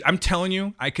time. Geez, I'm telling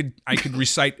you, I could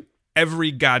recite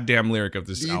every goddamn lyric of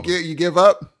this album. You give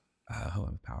up? Hold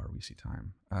on, with power, we see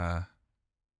time.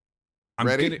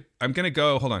 Ready? I'm gonna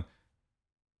go. Hold on.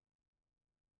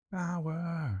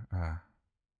 Power.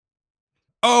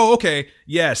 Oh, okay.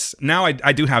 Yes. Now I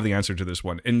do have the answer to this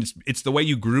one, and it's the way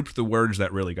you grouped the words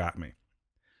that really got me.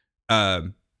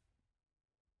 Hold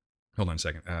on a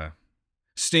second.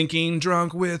 Stinking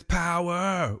drunk with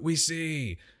power, we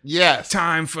see. Yes.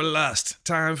 Time for lust,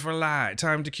 time for light,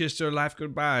 time to kiss your life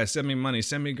goodbye. Send me money,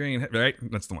 send me green. Right?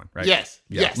 That's the one, right? Yes.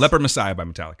 Yeah. Yes. Leper Messiah by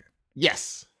Metallica.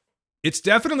 Yes. It's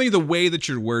definitely the way that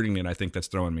you're wording it, I think, that's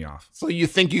throwing me off. So you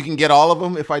think you can get all of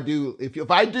them if I do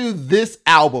this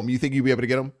album? You think you'll be able to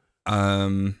get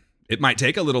them? It might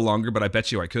take a little longer, but I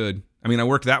bet you I could. I mean, I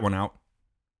worked that one out.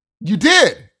 You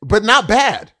did, but not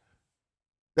bad.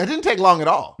 That didn't take long at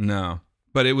all. No,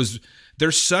 but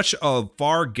there's such a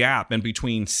far gap in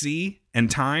between C and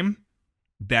time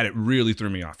that it really threw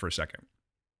me off for a second.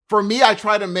 For me, I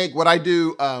try to make what I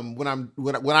do when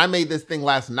I made this thing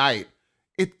last night.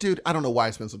 Dude, I don't know why I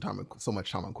spend so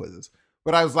much time on quizzes,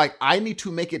 but I was like, I need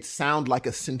to make it sound like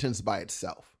a sentence by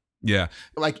itself. Yeah.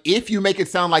 Like if you make it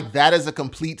sound like that is a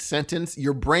complete sentence,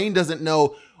 your brain doesn't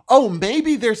know, oh,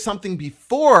 maybe there's something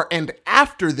before and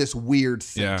after this weird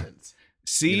sentence. Yeah.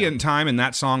 C and time in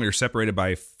that song are separated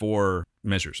by 4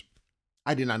 measures.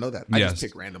 I did not know that. I just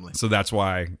picked randomly. So that's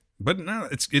why. But no,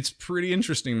 it's pretty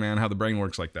interesting, man, how the brain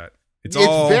works like that. It's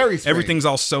very strange. Everything's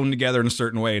all sewn together in a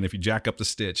certain way, and if you jack up the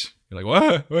stitch, you're like,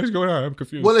 what? What is going on? I'm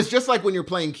confused. Well, it's just like when you're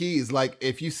playing keys. Like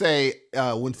if you say,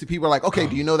 when people are like, okay,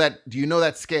 do you know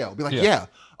that scale? Be like, yeah.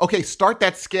 Okay, start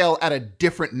that scale at a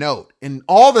different note. And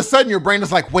all of a sudden your brain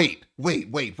is like, wait. Be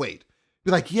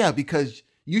like, yeah, because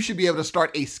you should be able to start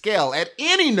a scale at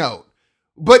any note.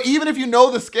 But even if you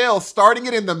know the scale, starting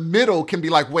it in the middle can be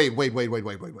like, wait,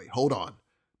 hold on.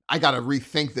 I got to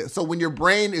rethink this. So when your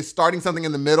brain is starting something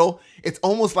in the middle, it's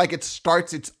almost like it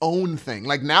starts its own thing.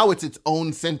 Like now it's its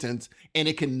own sentence and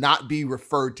it cannot be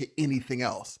referred to anything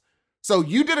else. So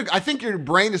I think your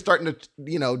brain is starting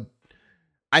to,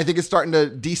 I think it's starting to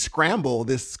de-scramble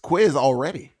this quiz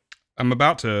already. I'm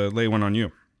about to lay one on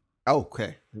you. Oh,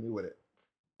 okay. Hit me with it.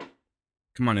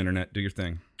 Come on, internet. Do your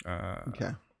thing.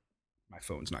 Okay. My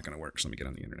phone's not going to work, so let me get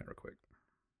on the internet real quick.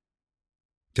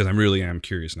 Because I really am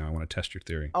curious now. I want to test your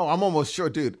theory. Oh, I'm almost sure,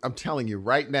 dude. I'm telling you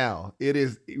right now, it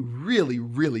is really,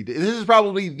 really, this is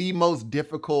probably the most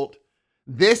difficult.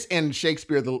 This and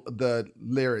Shakespeare, the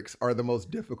lyrics are the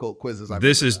most difficult quizzes I've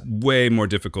This ever is done. way more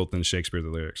difficult than Shakespeare, the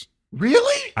lyrics.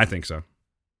 Really? I think so.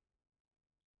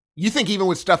 You think even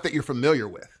with stuff that you're familiar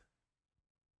with?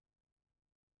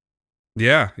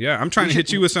 Yeah. I'm trying to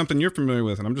hit you with something you're familiar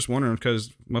with, and I'm just wondering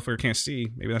because motherfucker can't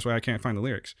see. Maybe that's why I can't find the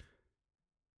lyrics.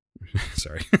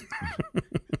 Sorry.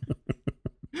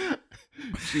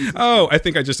 Oh, I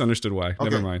think I just understood why. Okay.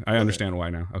 Never mind. I understand why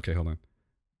now. Okay, hold on.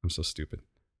 I'm so stupid.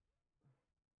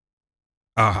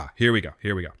 Aha, here we go.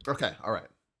 Okay, all right.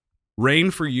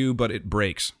 Rain for you, but it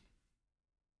breaks.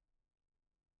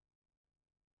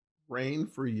 Rain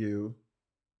for you,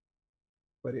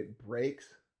 but it breaks.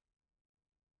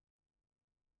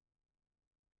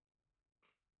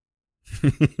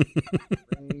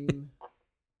 Rain.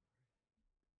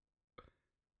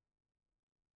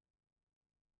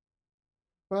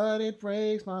 But it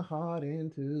breaks my heart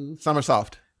into Summer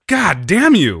Soft. God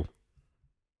damn you.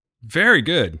 Very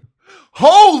good.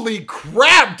 Holy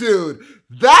crap, dude.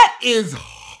 That is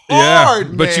hard,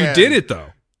 man. But you did it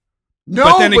though. No,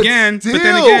 but then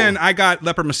again, I got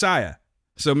Leper Messiah.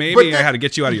 So maybe I had to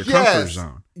get you out of your comfort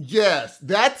zone. Yes,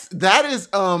 that is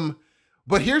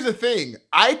but here's the thing.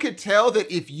 I could tell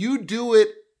that if you do it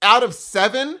out of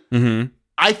 7,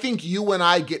 I think you and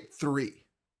I get 3.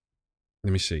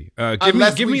 Let me see.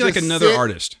 Give me like another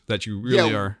artist that you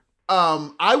really are.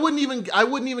 I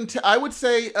would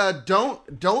say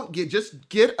don't get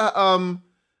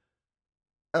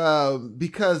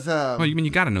because well, you mean you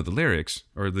got to know the lyrics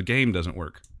or the game doesn't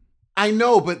work. I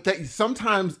know, but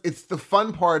sometimes it's the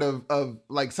fun part of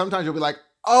like sometimes you'll be like,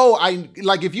 oh,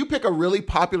 if you pick a really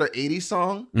popular 80s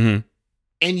song and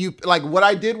you like what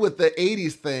I did with the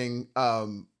 80s thing,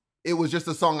 it was just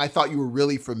a song I thought you were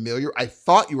really familiar. I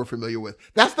thought you were familiar with.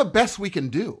 That's the best we can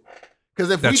do.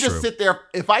 Because if we just sit there,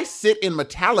 if I sit in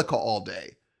Metallica all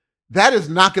day, that is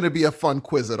not going to be a fun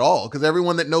quiz at all. Because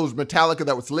everyone that knows Metallica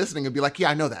that was listening would be like,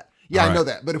 yeah, I know that. Yeah, I know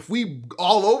that. But if we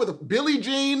all over the Billie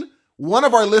Jean, one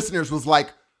of our listeners was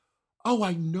like, oh,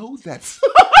 I know that.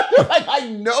 Like, I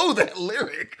know that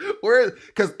lyric.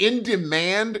 Because In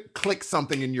Demand clicks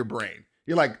something in your brain.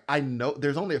 You're like, I know.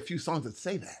 There's only a few songs that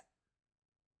say that.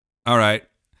 All right.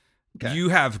 Okay. You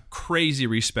have crazy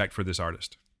respect for this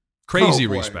artist. Crazy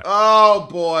boy. respect. Oh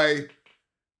boy.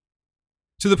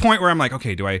 To the point where I'm like,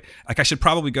 okay, I should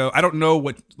probably go. I don't know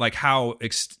what, like, how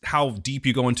deep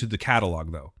you go into the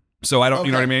catalog though. So I don't,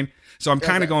 you know what I mean? So I'm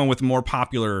kind of going with more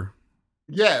popular.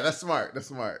 Yeah, that's smart. That's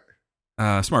smart.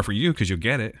 Smart for you because you'll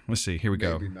get it. Let's see. Here we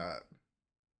go. Maybe not.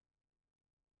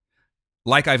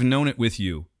 Like I've known it with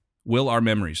you. Will our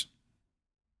memories?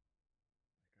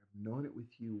 I've known it with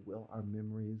you. Will our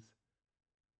memories?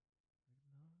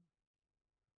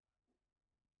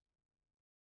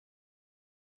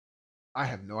 I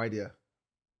have no idea.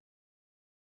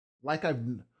 Like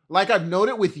I've known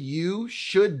it with you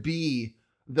should be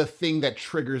the thing that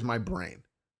triggers my brain.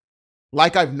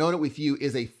 Like I've known it with you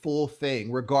is a full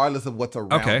thing, regardless of what's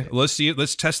around. Okay, it. let's see it.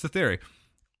 Let's test the theory.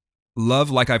 Love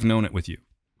like I've known it with you.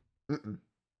 Mm-mm.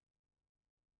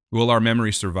 Will our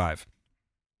memories survive?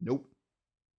 Nope.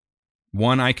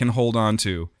 One I can hold on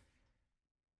to.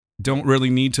 Don't really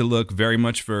need to look very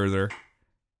much further.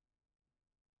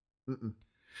 Mm-mm.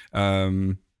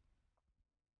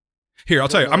 Here, I'll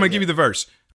tell you. I'm going to give you the verse.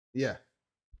 Yeah.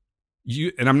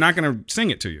 And I'm not going to sing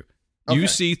it to you. Okay. You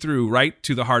see through right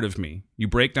to the heart of me. You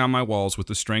break down my walls with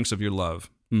the strengths of your love.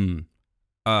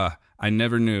 I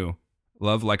never knew.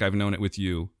 Love like I've known it with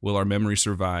you. Will our memories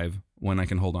survive when I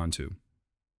can hold on to?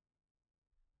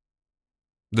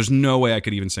 There's no way I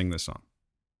could even sing this song.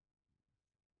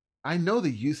 I know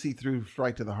that you see through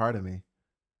right to the heart of me.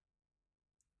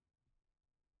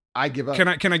 I give up.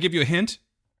 Can I give you a hint?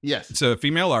 Yes. It's a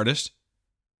female artist.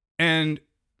 And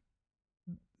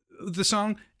the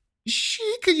song,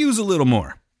 she could use a little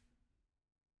more.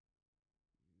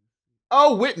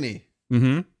 Oh, Whitney.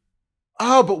 Mm-hmm.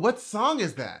 Oh, but what song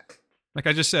is that? Like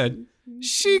I just said,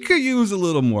 she could use a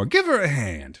little more. Give her a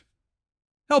hand.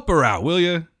 Help her out, will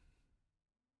you?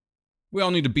 We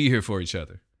all need to be here for each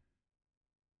other.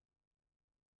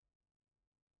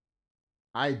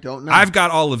 I don't know. I've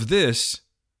got all of this,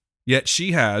 yet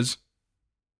she has.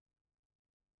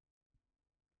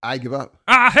 I give up.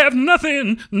 I have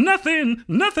nothing.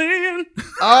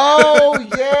 Oh,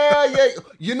 yeah.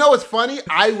 You know what's funny?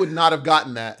 I would not have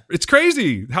gotten that. It's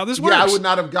crazy how this works. Yeah, I would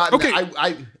not have gotten Okay.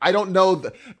 that. I don't know.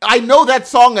 I know that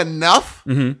song enough,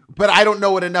 Mm-hmm. but I don't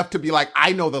know it enough to be like,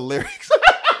 I know the lyrics.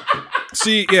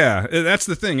 See, yeah, that's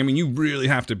the thing. I mean, you really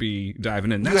have to be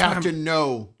diving in. That's You what have I'm- to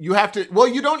know. You have to. Well,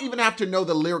 you don't even have to know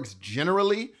the lyrics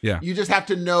generally. Yeah. You just have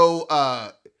to know.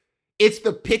 It's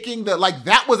the picking.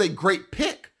 That was a great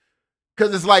pick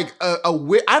because it's like I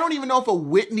don't even know if a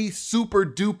Whitney super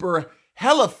duper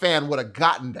hella fan would have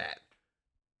gotten that.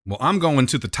 Well, I'm going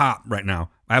to the top right now.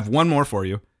 I have one more for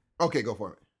you. Okay, go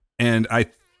for it. And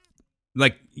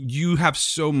you have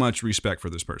so much respect for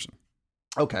this person.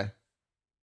 Okay.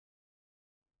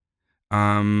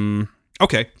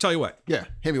 Okay, tell you what. Yeah,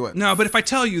 hit me with. No, but if I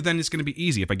tell you, then it's going to be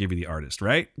easy if I give you the artist,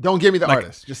 right? Don't give me the Like-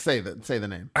 artist. Just say the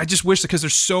name. I just wish, because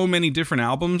there's so many different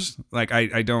albums. Like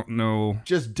I don't know.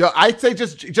 I'd say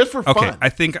just for fun. Okay, I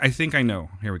think I know.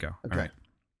 Here we go. Okay. All right.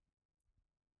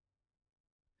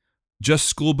 Just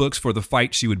school books for the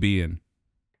fight she would be in.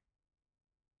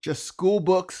 Just school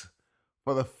books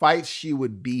for the fight she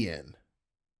would be in.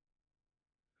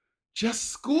 Just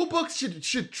school books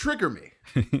should trigger me.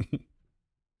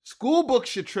 School books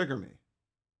should trigger me.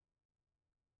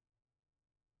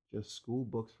 Just school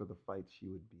books for the fight she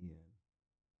would be in.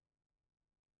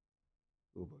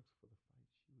 School books for the fight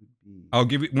she would be. I'll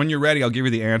give you, when you're ready, I'll give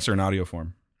you the answer in audio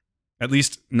form. At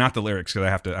least not the lyrics, because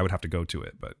I would have to go to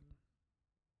it, but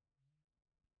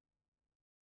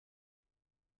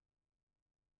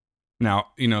now,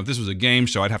 if this was a game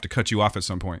show, I'd have to cut you off at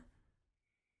some point.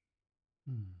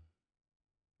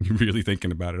 You're really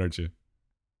thinking about it, aren't you?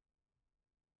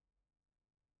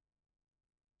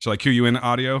 Shall I cue you in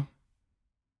audio?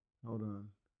 Hold on.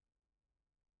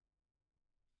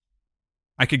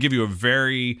 I could give you a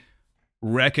very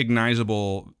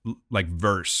recognizable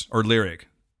verse or lyric.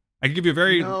 I could give you a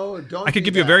very No, don't. I could do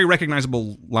give you a that. very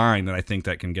recognizable line that I think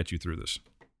that can get you through this.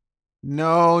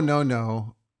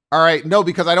 No. All right, no,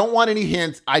 because I don't want any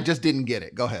hints. I just didn't get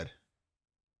it. Go ahead.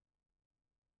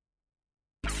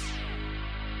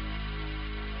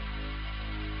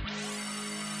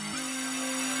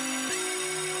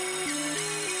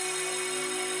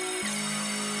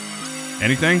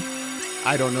 Anything?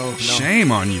 I don't know. No.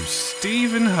 Shame on you,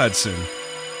 Stephen Hudson.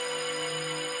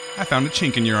 I found a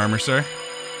chink in your armor, sir.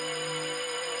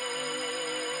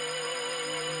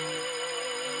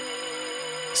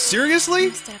 Seriously?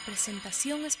 Nuestra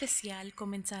presentación especial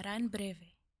comenzará en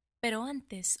breve, pero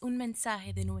antes un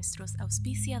mensaje de nuestros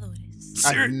auspiciadores.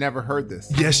 I've never heard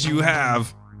this. Yes, you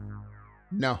have.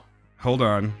 No. Hold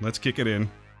on. Let's kick it in.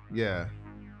 Yeah.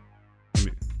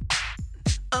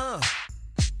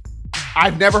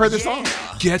 I've never heard this song.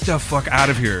 Get the fuck out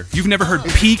of here. You've never heard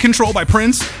P Control by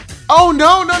Prince? Oh,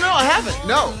 no, I haven't.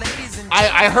 No.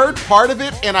 I heard part of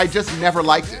it, and I just never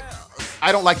liked it.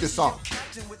 I don't like this song.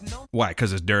 Why?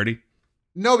 Because it's dirty?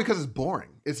 No, because it's boring.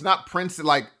 It's not Prince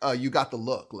like You Got the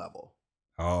Look level.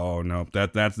 Oh, no.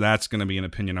 That's going to be an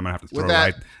opinion I'm going to have to throw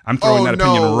that- I'm throwing that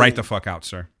opinion no. right the fuck out,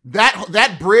 sir.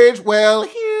 That bridge, well,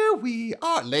 here we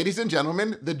are. Ladies and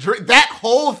gentlemen, that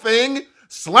whole thing,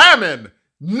 slamming.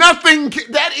 Nothing,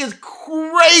 that is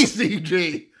crazy,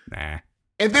 G. Nah.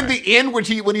 And then the end, when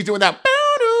he's doing that,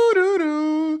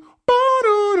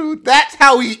 that's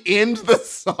how he ends the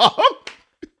song.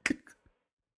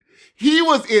 He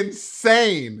was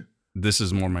insane. This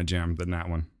is more my jam than that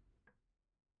one.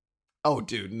 Oh,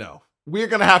 dude, no. We're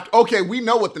going to have to, okay, we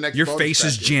know what the next Your bonus face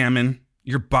is track jamming.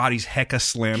 Your body's hecka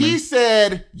slamming. He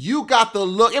said, you got the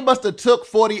look. It must have took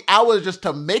 40 hours just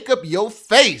to make up your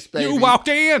face, baby. You walked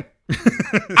in.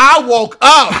 I woke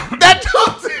up. That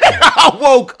took, I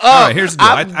woke up. All right, here's the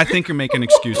deal. I think you're making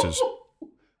excuses.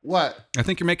 What? I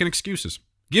think you're making excuses.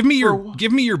 Give me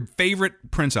your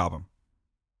favorite Prince album.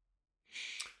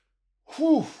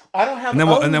 Whew, I don't have.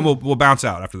 And then we'll bounce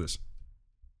out after this.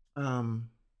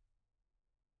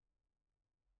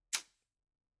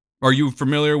 Are you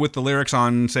familiar with the lyrics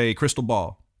on, say, Crystal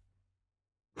Ball?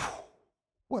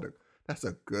 That's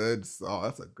a good song.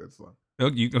 That's a good song.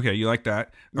 Okay, you like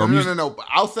that? No.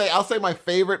 I'll say my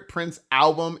favorite Prince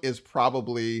album is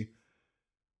probably.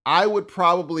 I would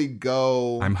probably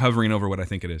go. I'm hovering over what I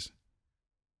think it is.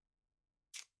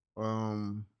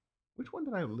 Which one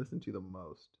did I listen to the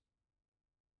most?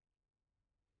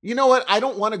 You know what? I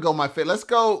don't want to go my favorite. Let's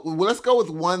go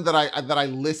with one that I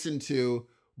listened to,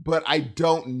 but I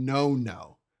don't know.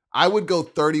 No, I would go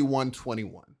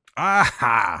 3121.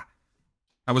 Aha!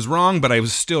 I was wrong, but I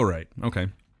was still right. Okay.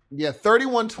 Yeah,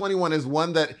 3121 is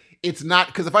one that it's not,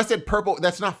 because if I said Purple,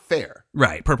 that's not fair.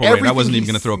 Right, Purple Rain. I wasn't even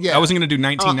going to throw. I wasn't going to do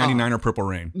 1999 or Purple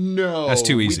Rain. No, that's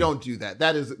too easy. We don't do that.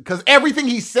 That is because everything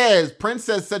he says, Prince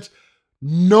says such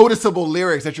noticeable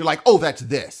lyrics that you're like, oh, that's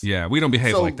this. Yeah, we don't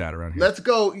behave like that around here. Let's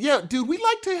go. Yeah, dude, we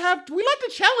like to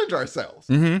challenge ourselves.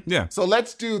 Mm-hmm. Yeah. So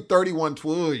let's do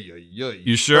 3120.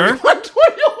 You sure?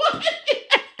 3121.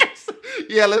 Yes.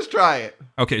 Yeah, let's try it.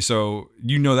 Okay, so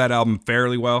you know that album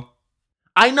fairly well.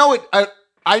 I know it.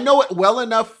 I know it well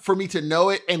enough for me to know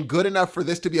it, and good enough for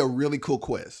this to be a really cool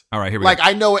quiz. All right, here we go.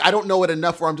 I go. know it. I don't know it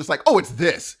enough where I'm just like, oh, it's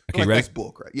this. Okay, like, ready? That's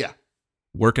bullcrap. Yeah.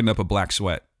 Working Up a Black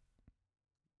Sweat.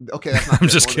 Okay, that's not I'm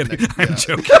just kidding. I'm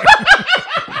joking.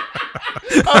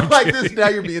 I'm like this. Now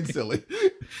you're being silly.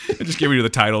 I just gave you the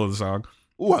title of the song.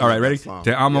 Ooh, all right, ready?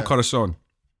 Te amo corazón.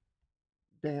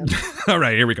 Damn. All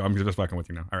right, here we go. I'm just fucking with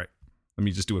you now. All right. Let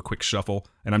me just do a quick shuffle,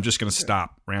 and I'm just going to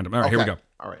stop random. All right, here we go.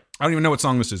 All right. I don't even know what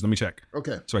song this is. Let me check.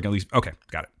 Okay. So I can at least... Okay,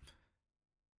 got it.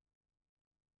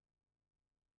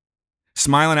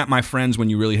 Smiling at my friends when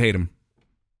you really hate them.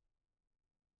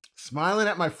 Smiling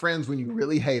at my friends when you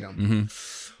really hate them. Mm-hmm.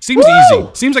 Seems easy.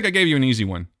 Seems like I gave you an easy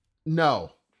one.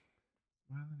 No.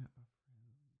 I'm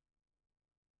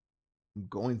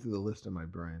going through the list in my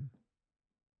brain.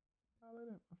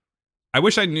 I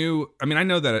wish I knew. I mean, I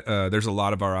know that there's a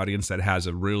lot of our audience that has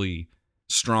a really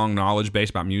strong knowledge base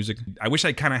about music. I wish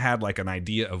I kind of had like an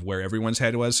idea of where everyone's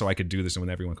head was, so I could do this and when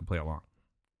everyone could play along.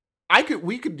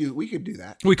 We could do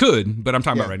that. We could, but I'm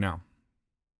talking about right now.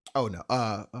 Oh no.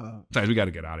 Guys, we got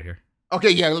to get out of here. Okay,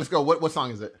 yeah, let's go. What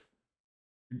song is it?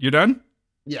 You're done?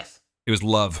 Yes. It was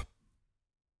Love.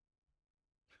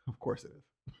 Of course it is.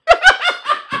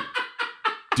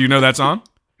 Do you know that song?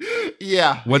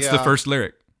 Yeah. What's the first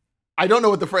lyric? I don't know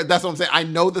what that's what I'm saying. I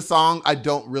know the song. I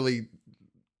don't really.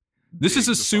 This is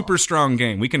a super strong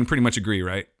game. We can pretty much agree,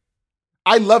 right?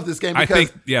 I love this game because I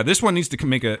think this one needs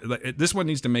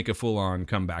to make a full on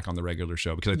comeback on the regular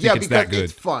show because I think it's that good.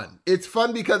 It's fun. It's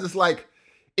fun because it's like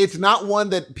it's not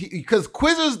one that because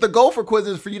quizzes, the goal for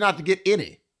quizzes is for you not to get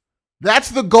any.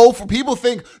 That's the goal for people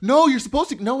think, no, you're supposed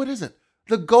to. No, it isn't.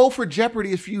 The goal for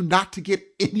Jeopardy is for you not to get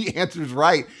any answers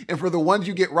right. And for the ones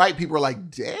you get right, people are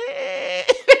like, dang.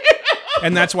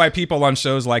 And that's why people on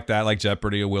shows like that, like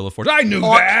Jeopardy or Wheel of Fortune, I knew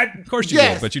that. Of course you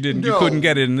did, but you didn't. No. You couldn't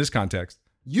get it in this context.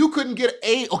 You couldn't get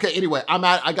okay, anyway,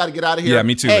 I got to get out of here. Yeah,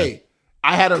 me too. Hey, man.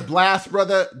 I had a blast,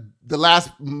 brother. The last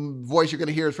voice you're going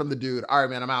to hear is from the dude. All right,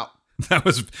 man, I'm out.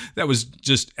 That was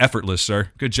just effortless,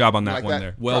 sir. Good job on that one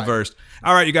there. Well versed.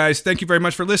 All right, you guys. Thank you very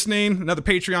much for listening. Another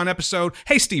Patreon episode.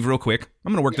 Hey, Steve, real quick.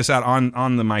 I'm going to work this out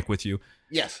on the mic with you.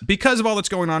 Yes. Because of all that's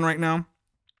going on right now,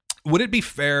 would it be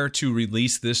fair to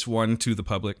release this one to the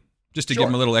public just to give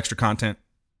them a little extra content?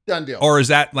 Done deal. Or is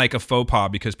that like a faux pas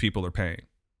because people are paying?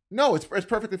 No, it's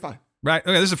perfectly fine. Right?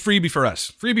 Okay, this is a freebie for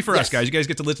us. Freebie for us, guys. You guys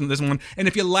get to listen to this one. And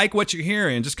if you like what you're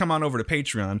hearing, just come on over to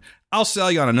Patreon. I'll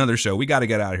sell you on another show. We got to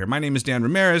get out of here. My name is Dan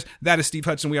Ramirez. That is Steve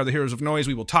Hudson. We are the Heroes of Noise.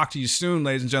 We will talk to you soon,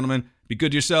 ladies and gentlemen. Be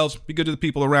good to yourselves. Be good to the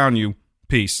people around you.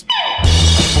 Peace.